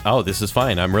 waxing, you're like, oh, this is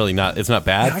fine. I'm really not, it's not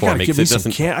bad I for gotta me give because me it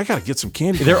some doesn't. I gotta get some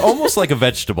candy. They're almost like a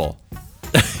vegetable.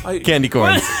 Candy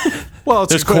corns. Well, it's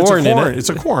There's a corn corn in it. It's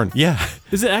a corn. Yeah.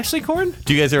 Is it actually corn?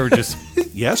 Do you guys ever just,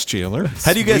 Yes, Chandler.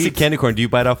 how do you guys eat candy corn? Do you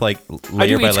bite off like I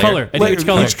do layer by each layer? color. I do each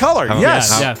color. Each color, How-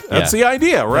 yes. Yeah. That's the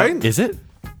idea, right? Is it?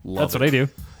 That's what I do.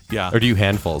 Yeah. Or do you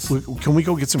handfuls? Can we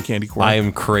go get some candy corn? I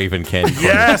am craving candy corn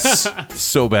Yes.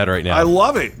 so bad right now. I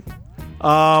love it.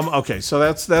 Okay, so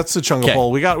that's the Chunga Okay.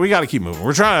 poll. We got to keep moving.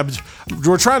 We're trying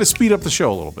to speed up the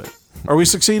show a little bit. Are we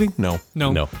succeeding? No.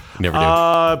 No. No, never do.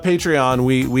 Patreon,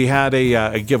 we had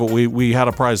a giveaway. We had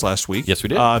a prize last week. Yes, we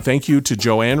did. Thank you to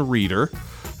Joanne Reeder,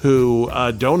 who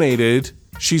donated.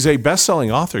 She's a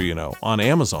best-selling author, on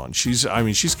Amazon. She's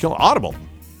killing Audible.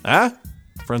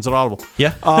 Friends at Audible.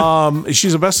 Yeah.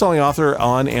 She's a best-selling author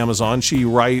on Amazon. She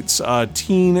writes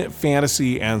teen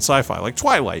fantasy and sci-fi, like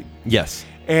Twilight. Yes.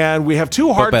 And we have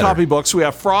two hard better. copy books. We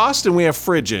have Frost and we have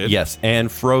Frigid. Yes. And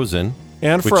Frozen.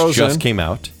 And which Frozen. just came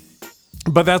out.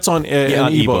 But that's on an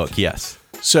on ebook. Yes.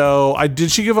 So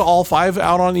did she give all 5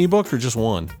 out on ebook or just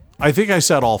one? I think I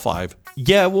said all 5.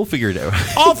 Yeah, we'll figure it out.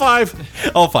 All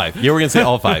 5. All 5. Yeah, we're gonna say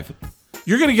all 5.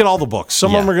 You're going to get all the books.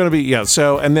 Some of them are going to be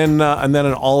So and then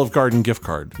an Olive Garden gift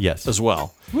card. Yes. as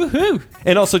well. Woohoo!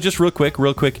 And also, just real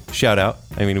quick shout out.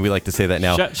 I mean, we like to say that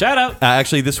now. Shout out.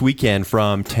 Actually, this weekend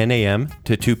from 10 a.m.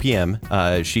 to 2 p.m.,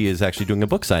 she is actually doing a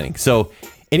book signing. So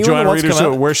anyone Joanna who wants to Reeder,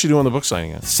 come out, where's she doing the book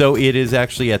signing at? so it is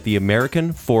actually at the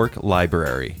American Fork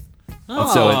Library.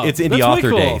 Oh, So it's Indie that's really Author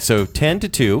cool. Day. So 10 to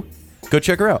 2. Go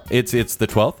check her out. It's the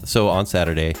 12th, so on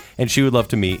Saturday, and she would love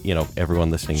to meet everyone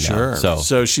listening now.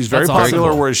 So she's very That's awesome.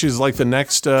 popular. Where she's like the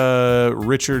next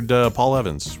Richard Paul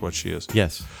Evans is what she is.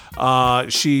 yes,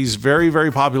 She's very, very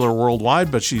popular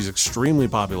worldwide, but she's extremely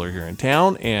popular here in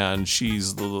town, and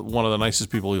she's one of the nicest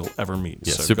people you'll ever meet.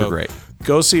 Yeah, super great.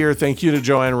 Go see her. Thank you to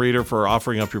Joanne Reeder for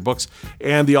offering up your books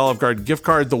and the Olive Garden gift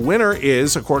card. The winner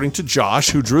is, according to Josh,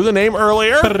 who drew the name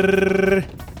earlier,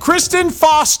 Kristen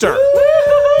Foster.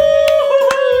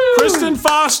 Kristen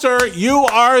Foster, you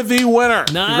are the winner.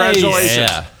 Nice.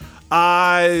 Congratulations.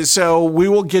 yeah. So we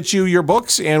will get you your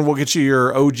books and we'll get you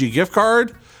your OG gift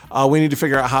card. We need to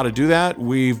figure out how to do that.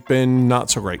 We've been not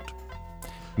so great.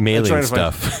 Mailing trying to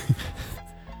find- stuff.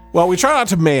 Well, we try not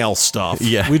to mail stuff.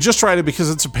 Yeah. We just try to because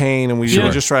it's a pain, and we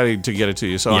just try to get it to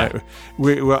you. So Yeah.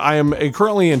 I am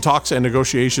currently in talks and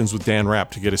negotiations with Dan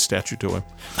Rapp to get his statue to him.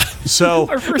 So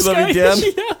Our first Love you, guy. Dan.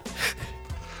 Yeah.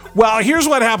 Well, here's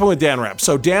what happened with Dan Rapp.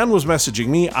 So Dan was messaging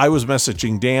me, I was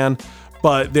messaging Dan,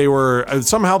 but they were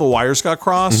somehow the wires got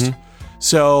crossed. Mm-hmm.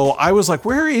 So I was like,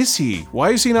 where is he?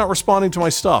 Why is he not responding to my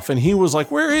stuff? And he was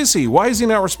like, where is he? Why is he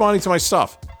not responding to my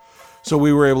stuff? So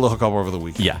we were able to hook up over the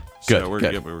weekend. Yeah, So good, we're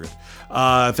good. We're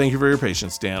good. Thank you for your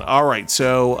patience, Dan. All right,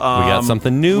 so we got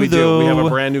something new, We do. We have a though.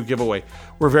 brand new giveaway.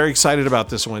 We're very excited about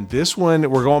this one. This one,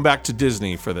 we're going back to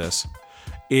Disney for this.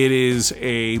 It is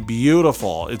a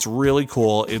beautiful. It's really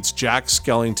cool. It's Jack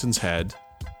Skellington's head.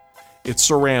 It's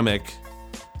ceramic.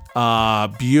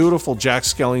 Beautiful Jack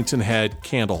Skellington head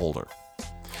candle holder.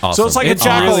 Awesome. So it's like It's a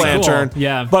jack-o'-lantern, really cool.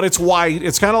 Yeah. but it's white.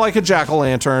 It's kind of like a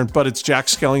jack-o'-lantern, but it's Jack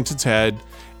Skellington's head,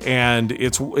 and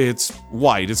it's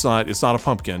white. It's not a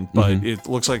pumpkin, but it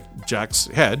looks like Jack's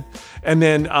head. And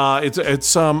then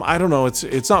it's I don't know.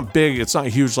 It's not big. It's not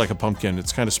huge like a pumpkin.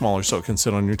 It's kind of smaller, so it can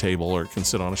sit on your table, or it can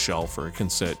sit on a shelf, or it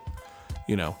can sit,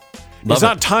 Love it's it.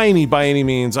 not tiny by any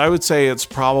means. I would say it's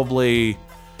probably.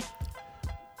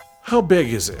 How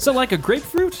big is it? So like a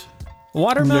grapefruit?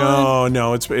 Watermelon?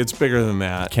 No, it's bigger than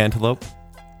that. Cantaloupe.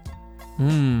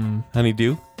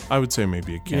 Honeydew. I would say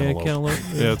maybe a cantaloupe. cantaloupe.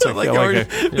 Yeah, it's like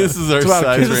this is our it's about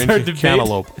size a range.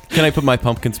 cantaloupe. Can I put my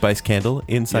pumpkin spice candle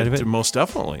inside of it? Most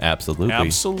definitely.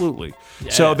 Absolutely.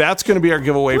 So that's going to be our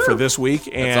giveaway for this week.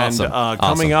 And awesome.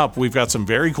 Coming up, we've got some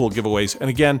very cool giveaways. And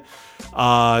again,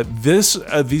 these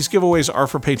giveaways are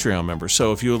for Patreon members.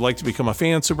 So if you would like to become a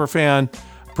fan, super fan,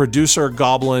 producer,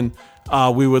 Goblin,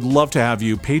 we would love to have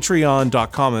you.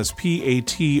 Patreon.com. That's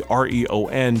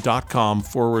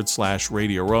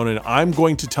patreon.com/Radio Ronin. I'm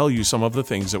going to tell you some of the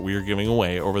things that we are giving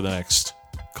away over the next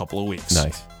couple of weeks.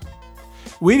 Nice.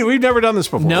 We've never done this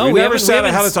before. No, we never haven't- said we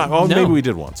ahead of time. Oh, no. maybe we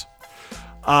did once.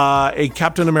 A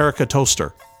Captain America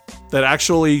toaster that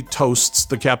actually toasts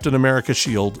the Captain America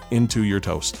shield into your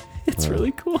toast. It's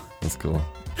really cool. That's cool.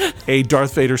 A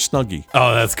Darth Vader Snuggie.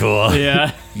 Oh, that's cool.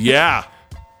 Yeah. Yeah.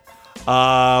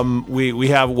 We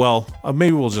have,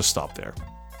 maybe we'll just stop there.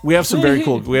 We have some very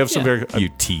cool, You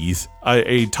tease.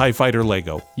 a TIE Fighter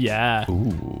Lego. Yeah.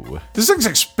 Ooh. This thing's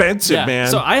expensive, Yeah. man.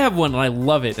 So I have one and I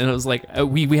love it. And it was like,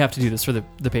 we have to do this for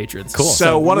the patrons. Cool.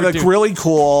 So one of we're the doing- really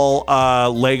cool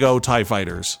Lego TIE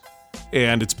Fighters.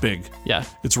 And it's big. Yeah.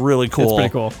 It's really cool. It's pretty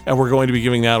cool. And we're going to be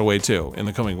giving that away too in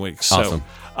the coming weeks. Awesome.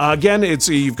 So again,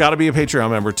 you've got to be a Patreon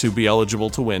member to be eligible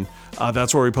to win.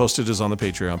 That's where we post it, is on the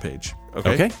Patreon page.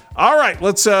 Okay. All right.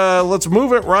 Let's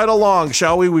move it right along,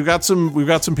 shall we? We've got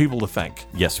some people to thank.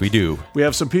 Yes, we do. We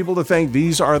have some people to thank.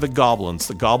 These are the Goblins.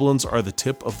 The Goblins are the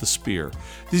tip of the spear.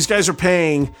 These guys are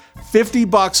paying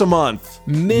 $50 a month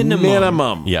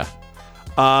minimum. Yeah.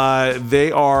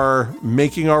 They are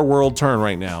making our world turn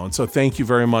right now. And so thank you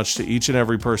very much to each and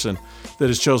every person that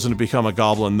has chosen to become a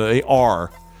Goblin. They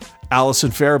are Allison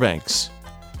Fairbanks,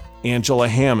 Angela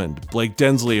Hammond, Blake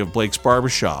Densley of Blake's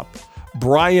Barbershop,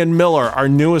 Brian Miller, our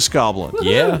newest Goblin.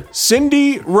 Yeah.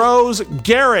 Cindy Rose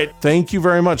Garrett. Thank you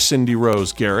very much, Cindy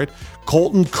Rose Garrett.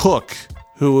 Colton Cook,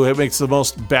 who makes the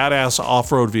most badass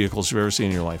off-road vehicles you've ever seen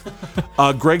in your life.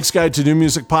 Greg's Guide to New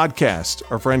Music Podcast,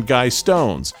 our friend Guy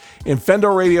Stones.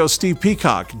 Infendo Radio, Steve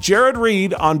Peacock. Jared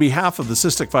Reed on behalf of the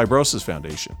Cystic Fibrosis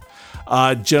Foundation.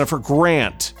 Jennifer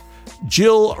Grant.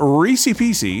 Jill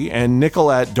Reese-Peasy and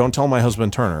Nicolette Don't Tell My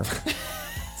Husband Turner.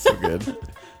 So good.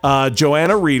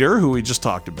 Joanna Reeder, who we just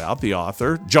talked about, the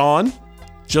author. John,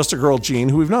 Just a Girl Jean,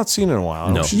 who we've not seen in a while. I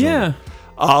don't know No. if she's doing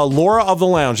Yeah. Laura of the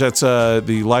Lounge. That's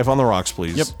the Life on the Rocks,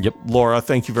 please. Yep. Laura,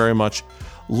 thank you very much.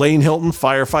 Lane Hilton,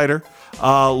 firefighter.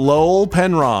 Lowell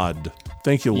Penrod.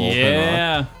 Thank you, Lowell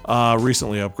Penrod.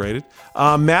 Recently upgraded.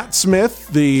 Matt Smith,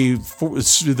 the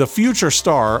future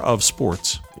star of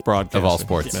sports broadcasting. Of all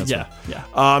sports. Matt Smith.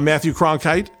 Yeah. Matthew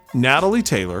Cronkite, Natalie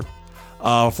Taylor,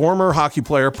 former hockey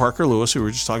player Parker Lewis, who we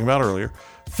were just talking about earlier.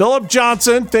 Philip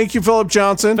Johnson. Thank you, Philip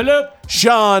Johnson. Philip.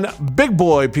 Sean Big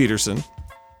Boy Peterson.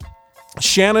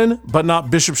 Shannon, but not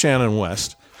Bishop Shannon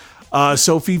West.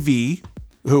 Sophie V,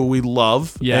 who we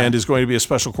love and is going to be a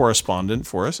special correspondent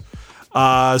for us.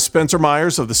 Spencer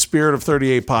Myers of the Spirit of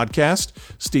 38 podcast.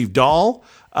 Steve Dahl.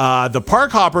 The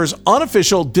Park Hoppers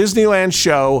unofficial Disneyland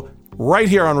show right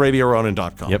here on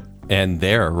RadioRonin.com. Yep. And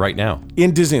there right now.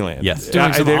 In Disneyland. Yes.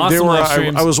 Doing some awesome live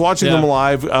streams. I was watching Yeah. them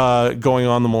live going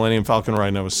on the Millennium Falcon ride,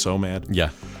 and I was so mad. Yeah.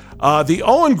 The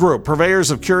Owen Group,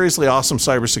 purveyors of curiously awesome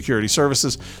cybersecurity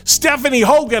services. Stephanie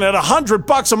Hogan at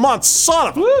 $100 a month. Son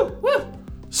of a...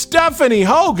 Stephanie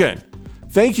Hogan.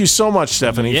 Thank you so much,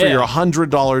 Stephanie, for Yeah. your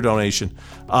 $100 donation.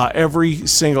 Every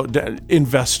single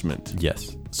investment.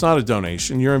 Yes. It's not a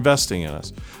donation. You're investing in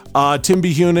us. Tim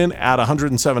B. Hunan at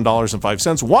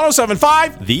 $107.05.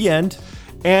 107.5. The end.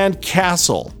 And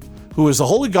Castle, who is the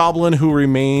Holy Goblin who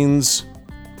remains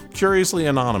curiously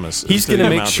anonymous. He's going to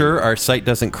make sure our site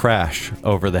doesn't crash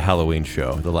over the Halloween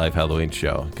show, the live Halloween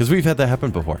show, because we've had that happen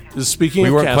before. Speaking We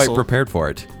of weren't Castle, quite prepared for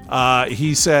it.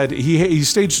 he said he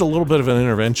staged a little bit of an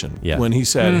intervention when he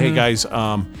said, "Hey guys,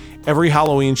 every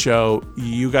Halloween show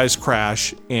you guys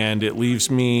crash, and it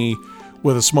leaves me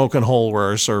with a smoking hole where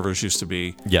our servers used to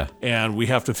be. Yeah. And we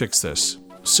have to fix this.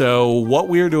 So what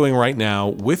we are doing right now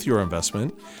with your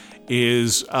investment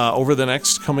is over the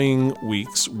next coming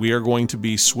weeks, we are going to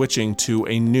be switching to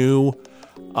a new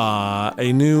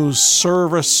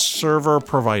server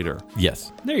provider.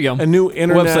 Yes. There you go. A new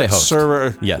internet Website host.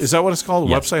 server. Yes. Is that what it's called?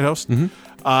 Yes. Website host?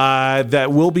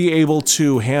 That will be able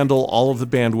to handle all of the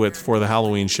bandwidth for the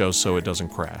Halloween show so it doesn't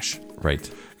crash. Right.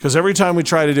 Because every time we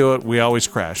try to do it, we always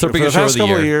crash. So For the biggest show past of the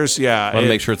couple of year. years, Want to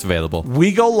make sure it's available.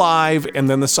 we go live and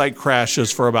then the site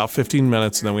crashes for about 15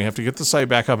 minutes and then we have to get the site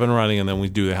back up and running and then we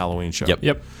do the Halloween show.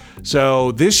 Yep.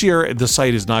 So this year, the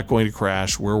site is not going to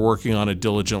crash. We're working on it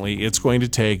diligently. It's going to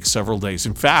take several days.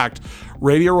 In fact,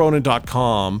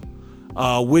 RadioRonin.com,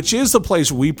 which is the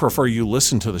place we prefer you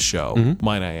listen to the show,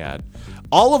 might I add,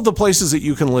 all of the places that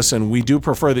you can listen, we do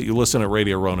prefer that you listen at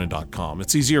RadioRonin.com.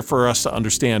 It's easier for us to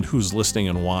understand who's listening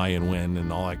and why and when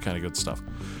and all that kind of good stuff.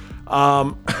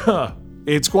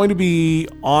 It's going to be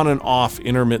on and off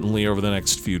intermittently over the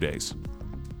next few days.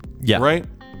 Yeah. Right?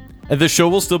 And the show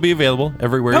will still be available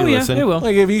everywhere you listen. It will.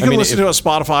 Like if you can listen to it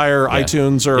Spotify or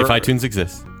iTunes or... If iTunes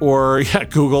exists. Or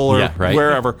Google or right.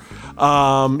 wherever.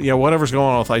 Whatever's going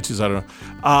on with iTunes, I don't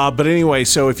know. But anyway,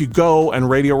 so if you go and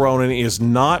Radio Ronin is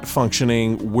not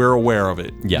functioning, we're aware of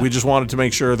it. Yeah. We just wanted to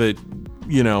make sure that,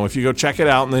 if you go check it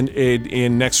out and then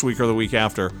in next week or the week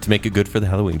after. To make it good for the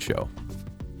Halloween show.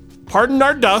 Pardon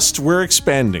our dust, we're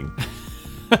expanding.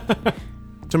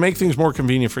 To make things more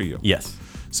convenient for you. Yes.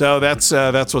 So that's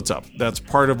what's up. That's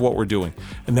part of what we're doing.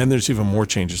 And then there's even more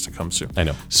changes to come soon. I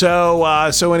know.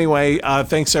 So anyway,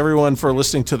 thanks everyone for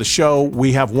listening to the show.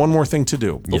 We have one more thing to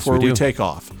do before we take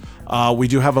off. We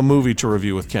do have a movie to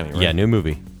review with Kenny, right? Yeah, new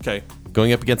movie. Okay.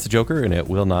 Going up against the Joker, and it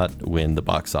will not win the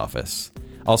box office.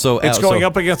 Also, it's going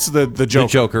up against the Joker. The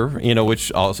Joker,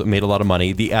 which also made a lot of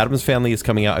money. The Addams Family is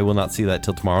coming out. I will not see that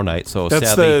till tomorrow night. So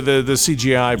that's sadly, the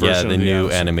CGI version. Yeah, the new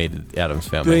Addams animated Addams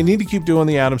Family. Do they need to keep doing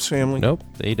the Addams Family? Nope,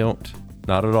 they don't.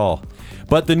 Not at all.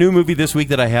 But the new movie this week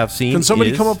that I have seen. Can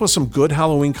somebody come up with some good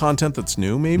Halloween content that's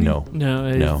new? Maybe. No,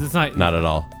 it's not at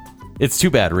all. It's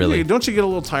too bad, really. Hey, don't you get a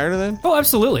little tired of that? Oh,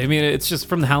 absolutely. I mean, it's just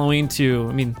from the Halloween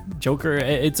to, Joker.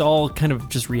 It's all kind of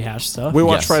just rehashed stuff. We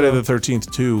watched Friday the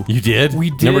 13th too. You did? We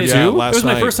did. Number 2? Yeah, last it was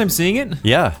night. my first time seeing it.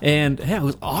 Yeah. And it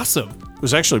was awesome. It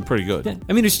was actually pretty good. Yeah.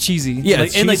 I mean, it's cheesy. Yeah,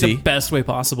 it's in cheesy. the best way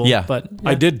possible. Yeah. But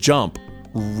I did jump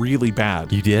really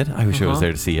bad. You did? I wish I was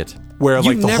there to see it. Where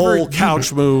the whole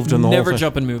couch moved and the whole never thing.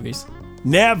 jump in movies.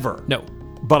 Never. No.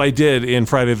 But I did in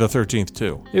Friday the 13th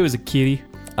too. It was a kitty.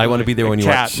 I want to be there when you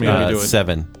watch made me do it.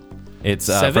 7. It's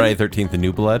 7? Friday the 13th, The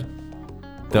New Blood.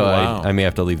 Though wow. I may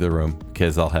have to leave the room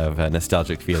because I'll have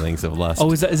nostalgic feelings of lust.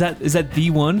 Oh, is that the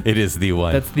one? It is the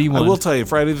one. That's the one. I will tell you,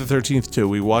 Friday the 13th too.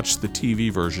 We watched the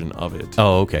TV version of it.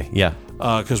 Oh, okay, yeah.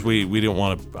 Because we didn't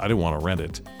want to. I didn't want to rent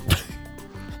it.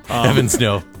 Heavens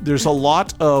no. There's a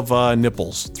lot of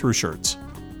nipples through shirts.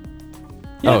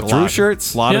 Yeah, through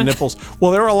shirts? A lot of nipples.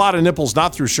 Well, there are a lot of nipples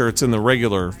not through shirts in the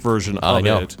regular version of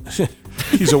it.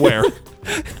 He's aware.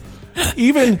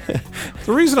 Even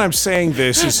the reason I'm saying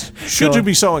this is, should you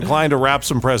be so inclined to wrap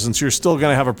some presents, you're still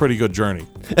going to have a pretty good journey.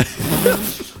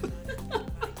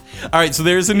 All right, so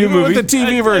there's a new Even movie. with the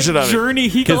TV version of it. Journey,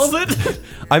 he calls it.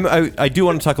 I do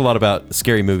want to talk a lot about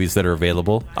scary movies that are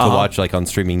available to watch on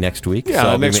streaming next week. Yeah,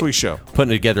 so next week's show.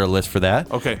 Putting together a list for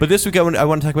that. Okay. But this week I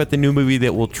want to talk about the new movie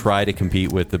that will try to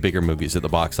compete with the bigger movies at the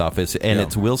box office, and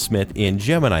it's Will Smith in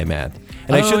Gemini Man.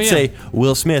 And I should say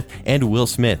Will Smith and Will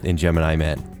Smith in Gemini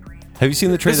Man. Have you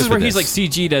seen the trailer? This is where he's like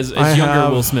CG'd as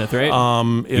younger Will Smith, right?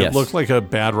 It looked like a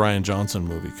bad Rian Johnson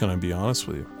movie. Can I be honest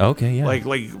with you? Okay, yeah.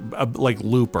 Like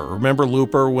Looper. Remember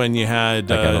Looper when you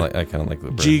had I kind of like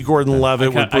Looper. G. Gordon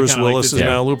Levitt with Bruce Willis? liked it,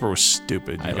 Now Looper was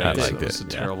stupid. I liked it was it. a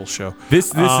terrible show. This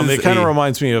is it kind of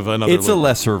reminds me of another. It's Looper. a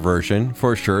lesser version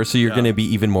for sure, so you're going to be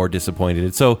even more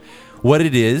disappointed. So what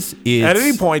it is at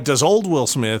any point does old Will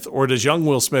Smith or does young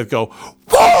Will Smith go,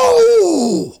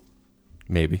 whoa?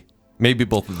 Maybe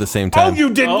both at the same time. Oh, you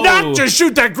did not just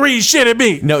shoot that green shit at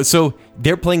me. No, so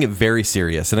they're playing it very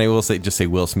serious, and I will say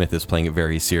Will Smith is playing it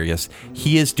very serious.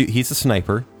 He's a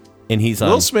sniper, and he's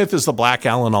Will Smith is the black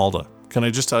Alan Alda. Can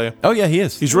I just tell you? Oh yeah, he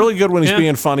is. He's really good when he's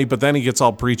being funny, but then he gets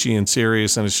all preachy and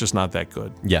serious, and it's just not that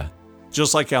good. Yeah.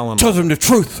 Just like Alan Tell Alda. them the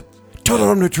truth. Tell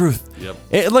them the truth.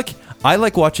 Yep. Look, I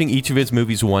like watching each of his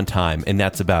movies one time, and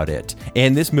that's about it.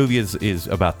 And this movie is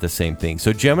about the same thing.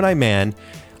 So Gemini Man.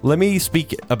 Let me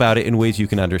speak about it in ways you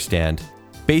can understand.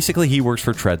 Basically, he works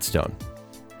for Treadstone,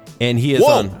 and he is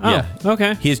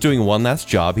okay. He is doing one last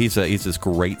job. He's this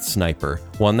great sniper.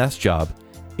 One last job.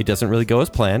 It doesn't really go as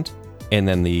planned, and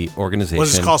then the organization.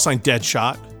 Was his call sign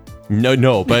Deadshot?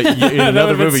 No, but in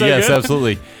another movie, so yes, good.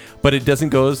 absolutely. But it doesn't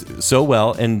go so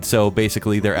well, and so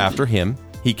basically they're after him.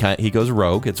 He goes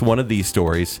rogue. It's one of these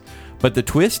stories, but the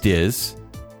twist is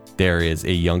there is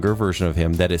a younger version of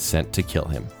him that is sent to kill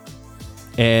him.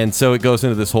 And so it goes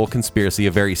into this whole conspiracy,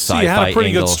 a very sci-fi angle. You had a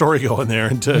pretty good story going there.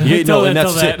 And and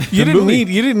that's it. You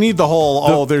didn't need the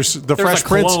whole. There's the Fresh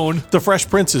Prince. The Fresh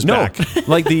Prince is back.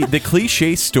 Like the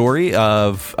cliche story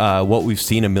of what we've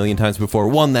seen a million times before.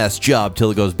 One last job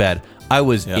till it goes bad. I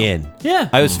was in. Yeah.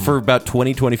 I was for about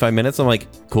 20-25 minutes. I'm like,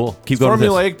 cool, keep going.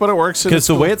 Formulaic, but it works. Because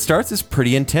the way it starts is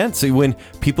pretty intense. So when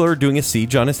people are doing a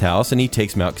siege on his house and he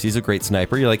takes them out because he's a great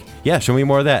sniper, you're like, yeah, show me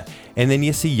more of that. And then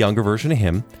you see a younger version of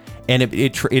him. And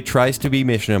it tries to be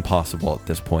Mission Impossible at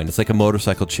this point. It's like a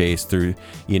motorcycle chase through,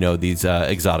 these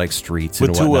exotic streets and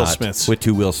whatnot. With two Will Smiths. With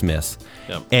two Will Smiths.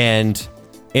 Yep. And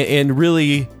And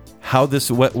really,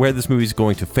 where this movie is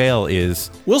going to fail is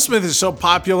Will Smith is so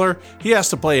popular, he has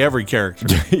to play every character.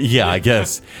 yeah, I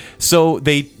guess. So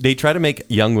they try to make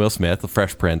young Will Smith, the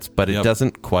Fresh Prince, but it Yep.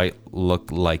 doesn't quite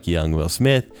look like young Will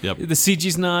Smith. Yep. The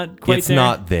CG's not quite It's there.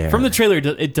 not there. From the trailer,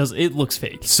 it looks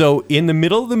fake. So in the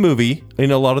middle of the movie,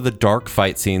 in a lot of the dark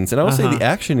fight scenes, and I will say the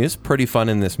action is pretty fun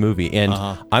in this movie, and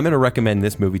I'm going to recommend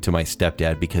this movie to my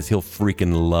stepdad because he'll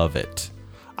freaking love it.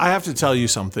 I have to tell you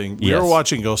something. We Yes. were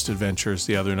watching Ghost Adventures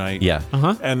the other night. Yeah.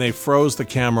 And they froze the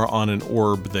camera on an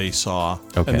orb they saw.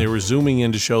 Okay. And they were zooming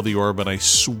in to show the orb, and I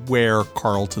swear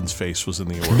Carlton's face was in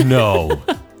the orb. No.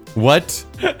 What?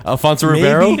 Alfonso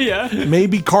Ribeiro?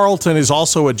 Maybe Carlton is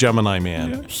also a Gemini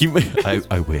Man.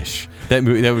 I wish. That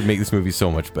would make this movie so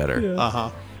much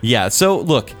better. Yeah, so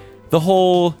look, the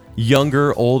whole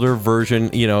younger, older version,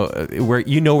 where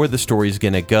where the story's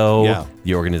going to go, Yeah.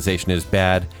 the organization is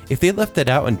bad. If they left that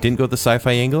out and didn't go the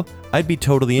sci-fi angle, I'd be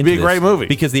totally into be a this. great movie.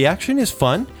 Because the action is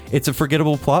fun. It's a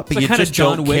forgettable plot, but It's you kind of just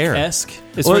John don't care. Wick-esque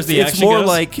as far as the it's action more goes.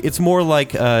 like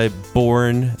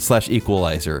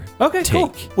Bourne/Equalizer. Okay, take. cool.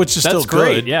 Which is That's still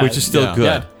great, good. yeah. Which is still Yeah.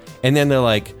 good. Yeah. And then they're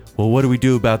like, well, what do we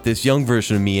do about this young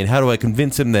version of me? And how do I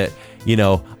convince him that,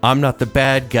 I'm not the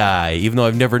bad guy, even though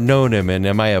I've never known him? And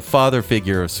am I a father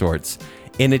figure of sorts?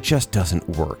 And it just doesn't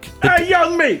work. Hey,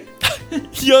 young me!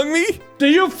 Young me? Do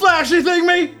you flashy thing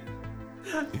me?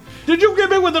 Did you get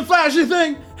me with the flashy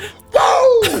thing?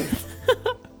 Woo!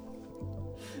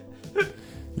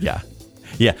 Yeah.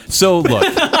 Yeah. So, look,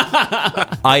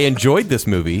 I enjoyed this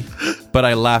movie, but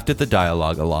I laughed at the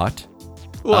dialogue a lot.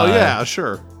 Well, yeah,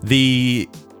 sure. The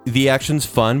action's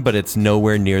fun, but it's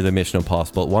nowhere near the Mission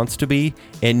Impossible it wants to be,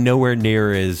 and nowhere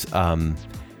near as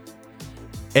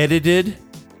edited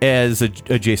as a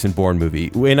Jason Bourne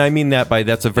movie. And I mean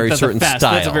that's a very certain style.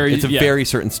 That's a very, very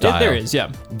certain style. There is,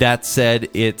 yeah. That said,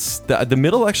 it's the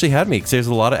middle actually had me because there's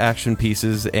a lot of action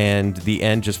pieces, and the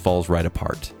end just falls right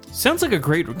apart. Sounds like a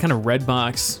great kind of red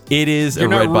box. It is You're a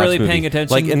not red box really movie. paying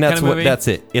attention and that's kind of movie? that's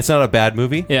it. It's not a bad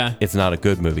movie. Yeah. It's not a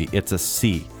good movie. It's a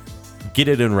C. Get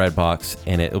it in Redbox,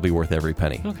 and it'll be worth every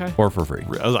penny. Okay. Or for free.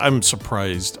 I'm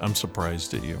surprised. I'm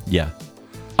surprised at you. Yeah.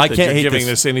 I That can't you're hate giving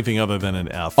this. this anything other than an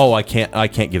F. Oh, I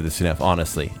can't give this an F,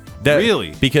 honestly.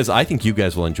 Really? Because I think you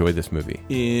guys will enjoy this movie.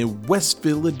 In West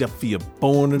Philadelphia,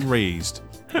 born and raised.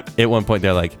 At one point,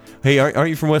 they're like, "Hey, aren't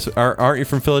you from aren't you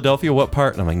from Philadelphia? What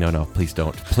part?" And I'm like, "No, please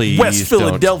don't. Please West don't."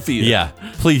 Philadelphia. Yeah,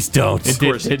 please don't.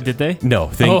 Did they? No,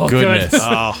 thank goodness.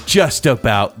 Good. Just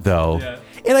about, though. Yeah.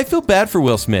 And I feel bad for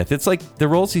Will Smith. It's like the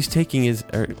roles he's taking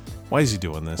Why is he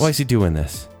doing this? why is he doing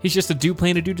this? He's just a dude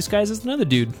playing a dude disguised as another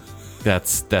dude.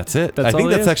 That's it. That's I think all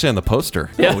it that's is. actually on the poster.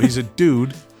 No, he's a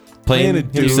dude Playing a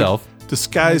dude himself.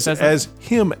 disguised That's as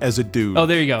him as a dude. Oh,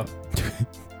 there you go.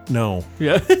 No.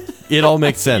 Yeah. It all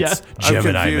makes sense. Yeah. I'm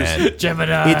Gemini confused. Man.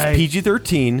 Gemini. It's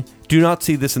PG-13. Do not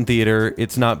see this in theater.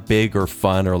 It's not big or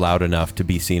fun or loud enough to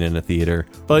be seen in a theater.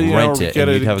 But Rent it get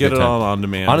and you'd have a get good it time. on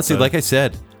demand. Honestly, like I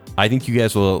said, I think you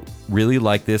guys will really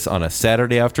like this on a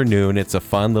Saturday afternoon. It's a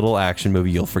fun little action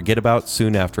movie you'll forget about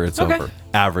soon after it's Okay. over.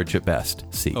 Average at best.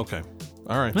 C. Okay.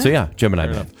 All right. So yeah, Gemini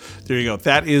Man. There you go.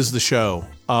 That is the show.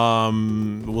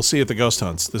 We'll see you at the Ghost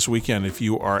Hunts this weekend if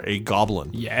you are a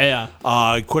goblin. Yeah.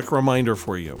 Quick reminder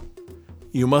for you.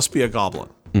 You must be a goblin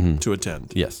to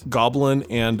attend. Yes. Goblin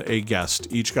and a guest.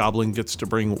 Each goblin gets to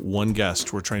bring one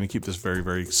guest. We're trying to keep this very,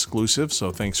 very exclusive,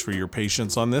 so thanks for your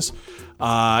patience on this.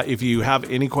 If you have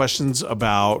any questions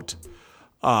about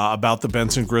the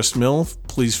Benson Grist Mill,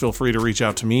 please feel free to reach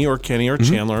out to me or Kenny or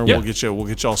Chandler, and Yeah. we'll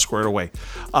get you all squared away.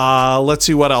 Let's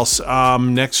see what else.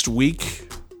 Next week.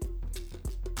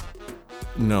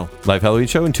 No. Live Halloween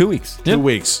show in 2 weeks. 2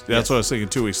 weeks. That's what I was thinking.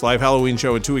 2 weeks. Live Halloween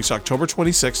show in 2 weeks, October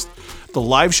 26th. The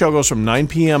live show goes from 9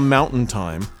 p.m. Mountain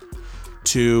Time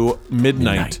to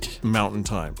midnight Mountain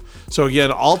Time. So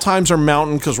again, all times are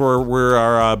Mountain because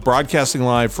we're broadcasting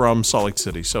live from Salt Lake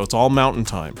City. So it's all Mountain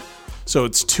Time. So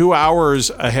it's 2 hours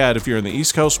ahead if you're in the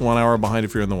East Coast, 1 hour behind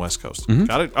if you're in the West Coast.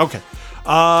 Got it? Okay.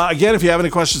 Again, if you have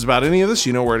any questions about any of this,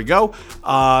 you know where to go.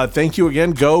 Thank you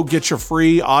again. Go get your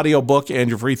free audiobook and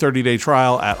your free 30-day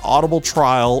trial at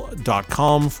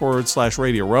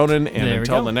audibletrial.com/Radio Ronin. And There we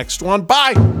until go. the next one,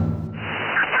 bye!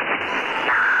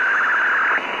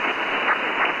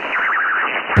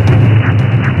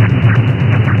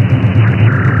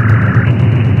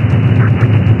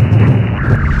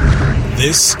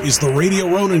 This is the Radio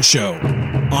Ronin Show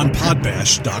on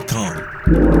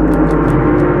podbash.com.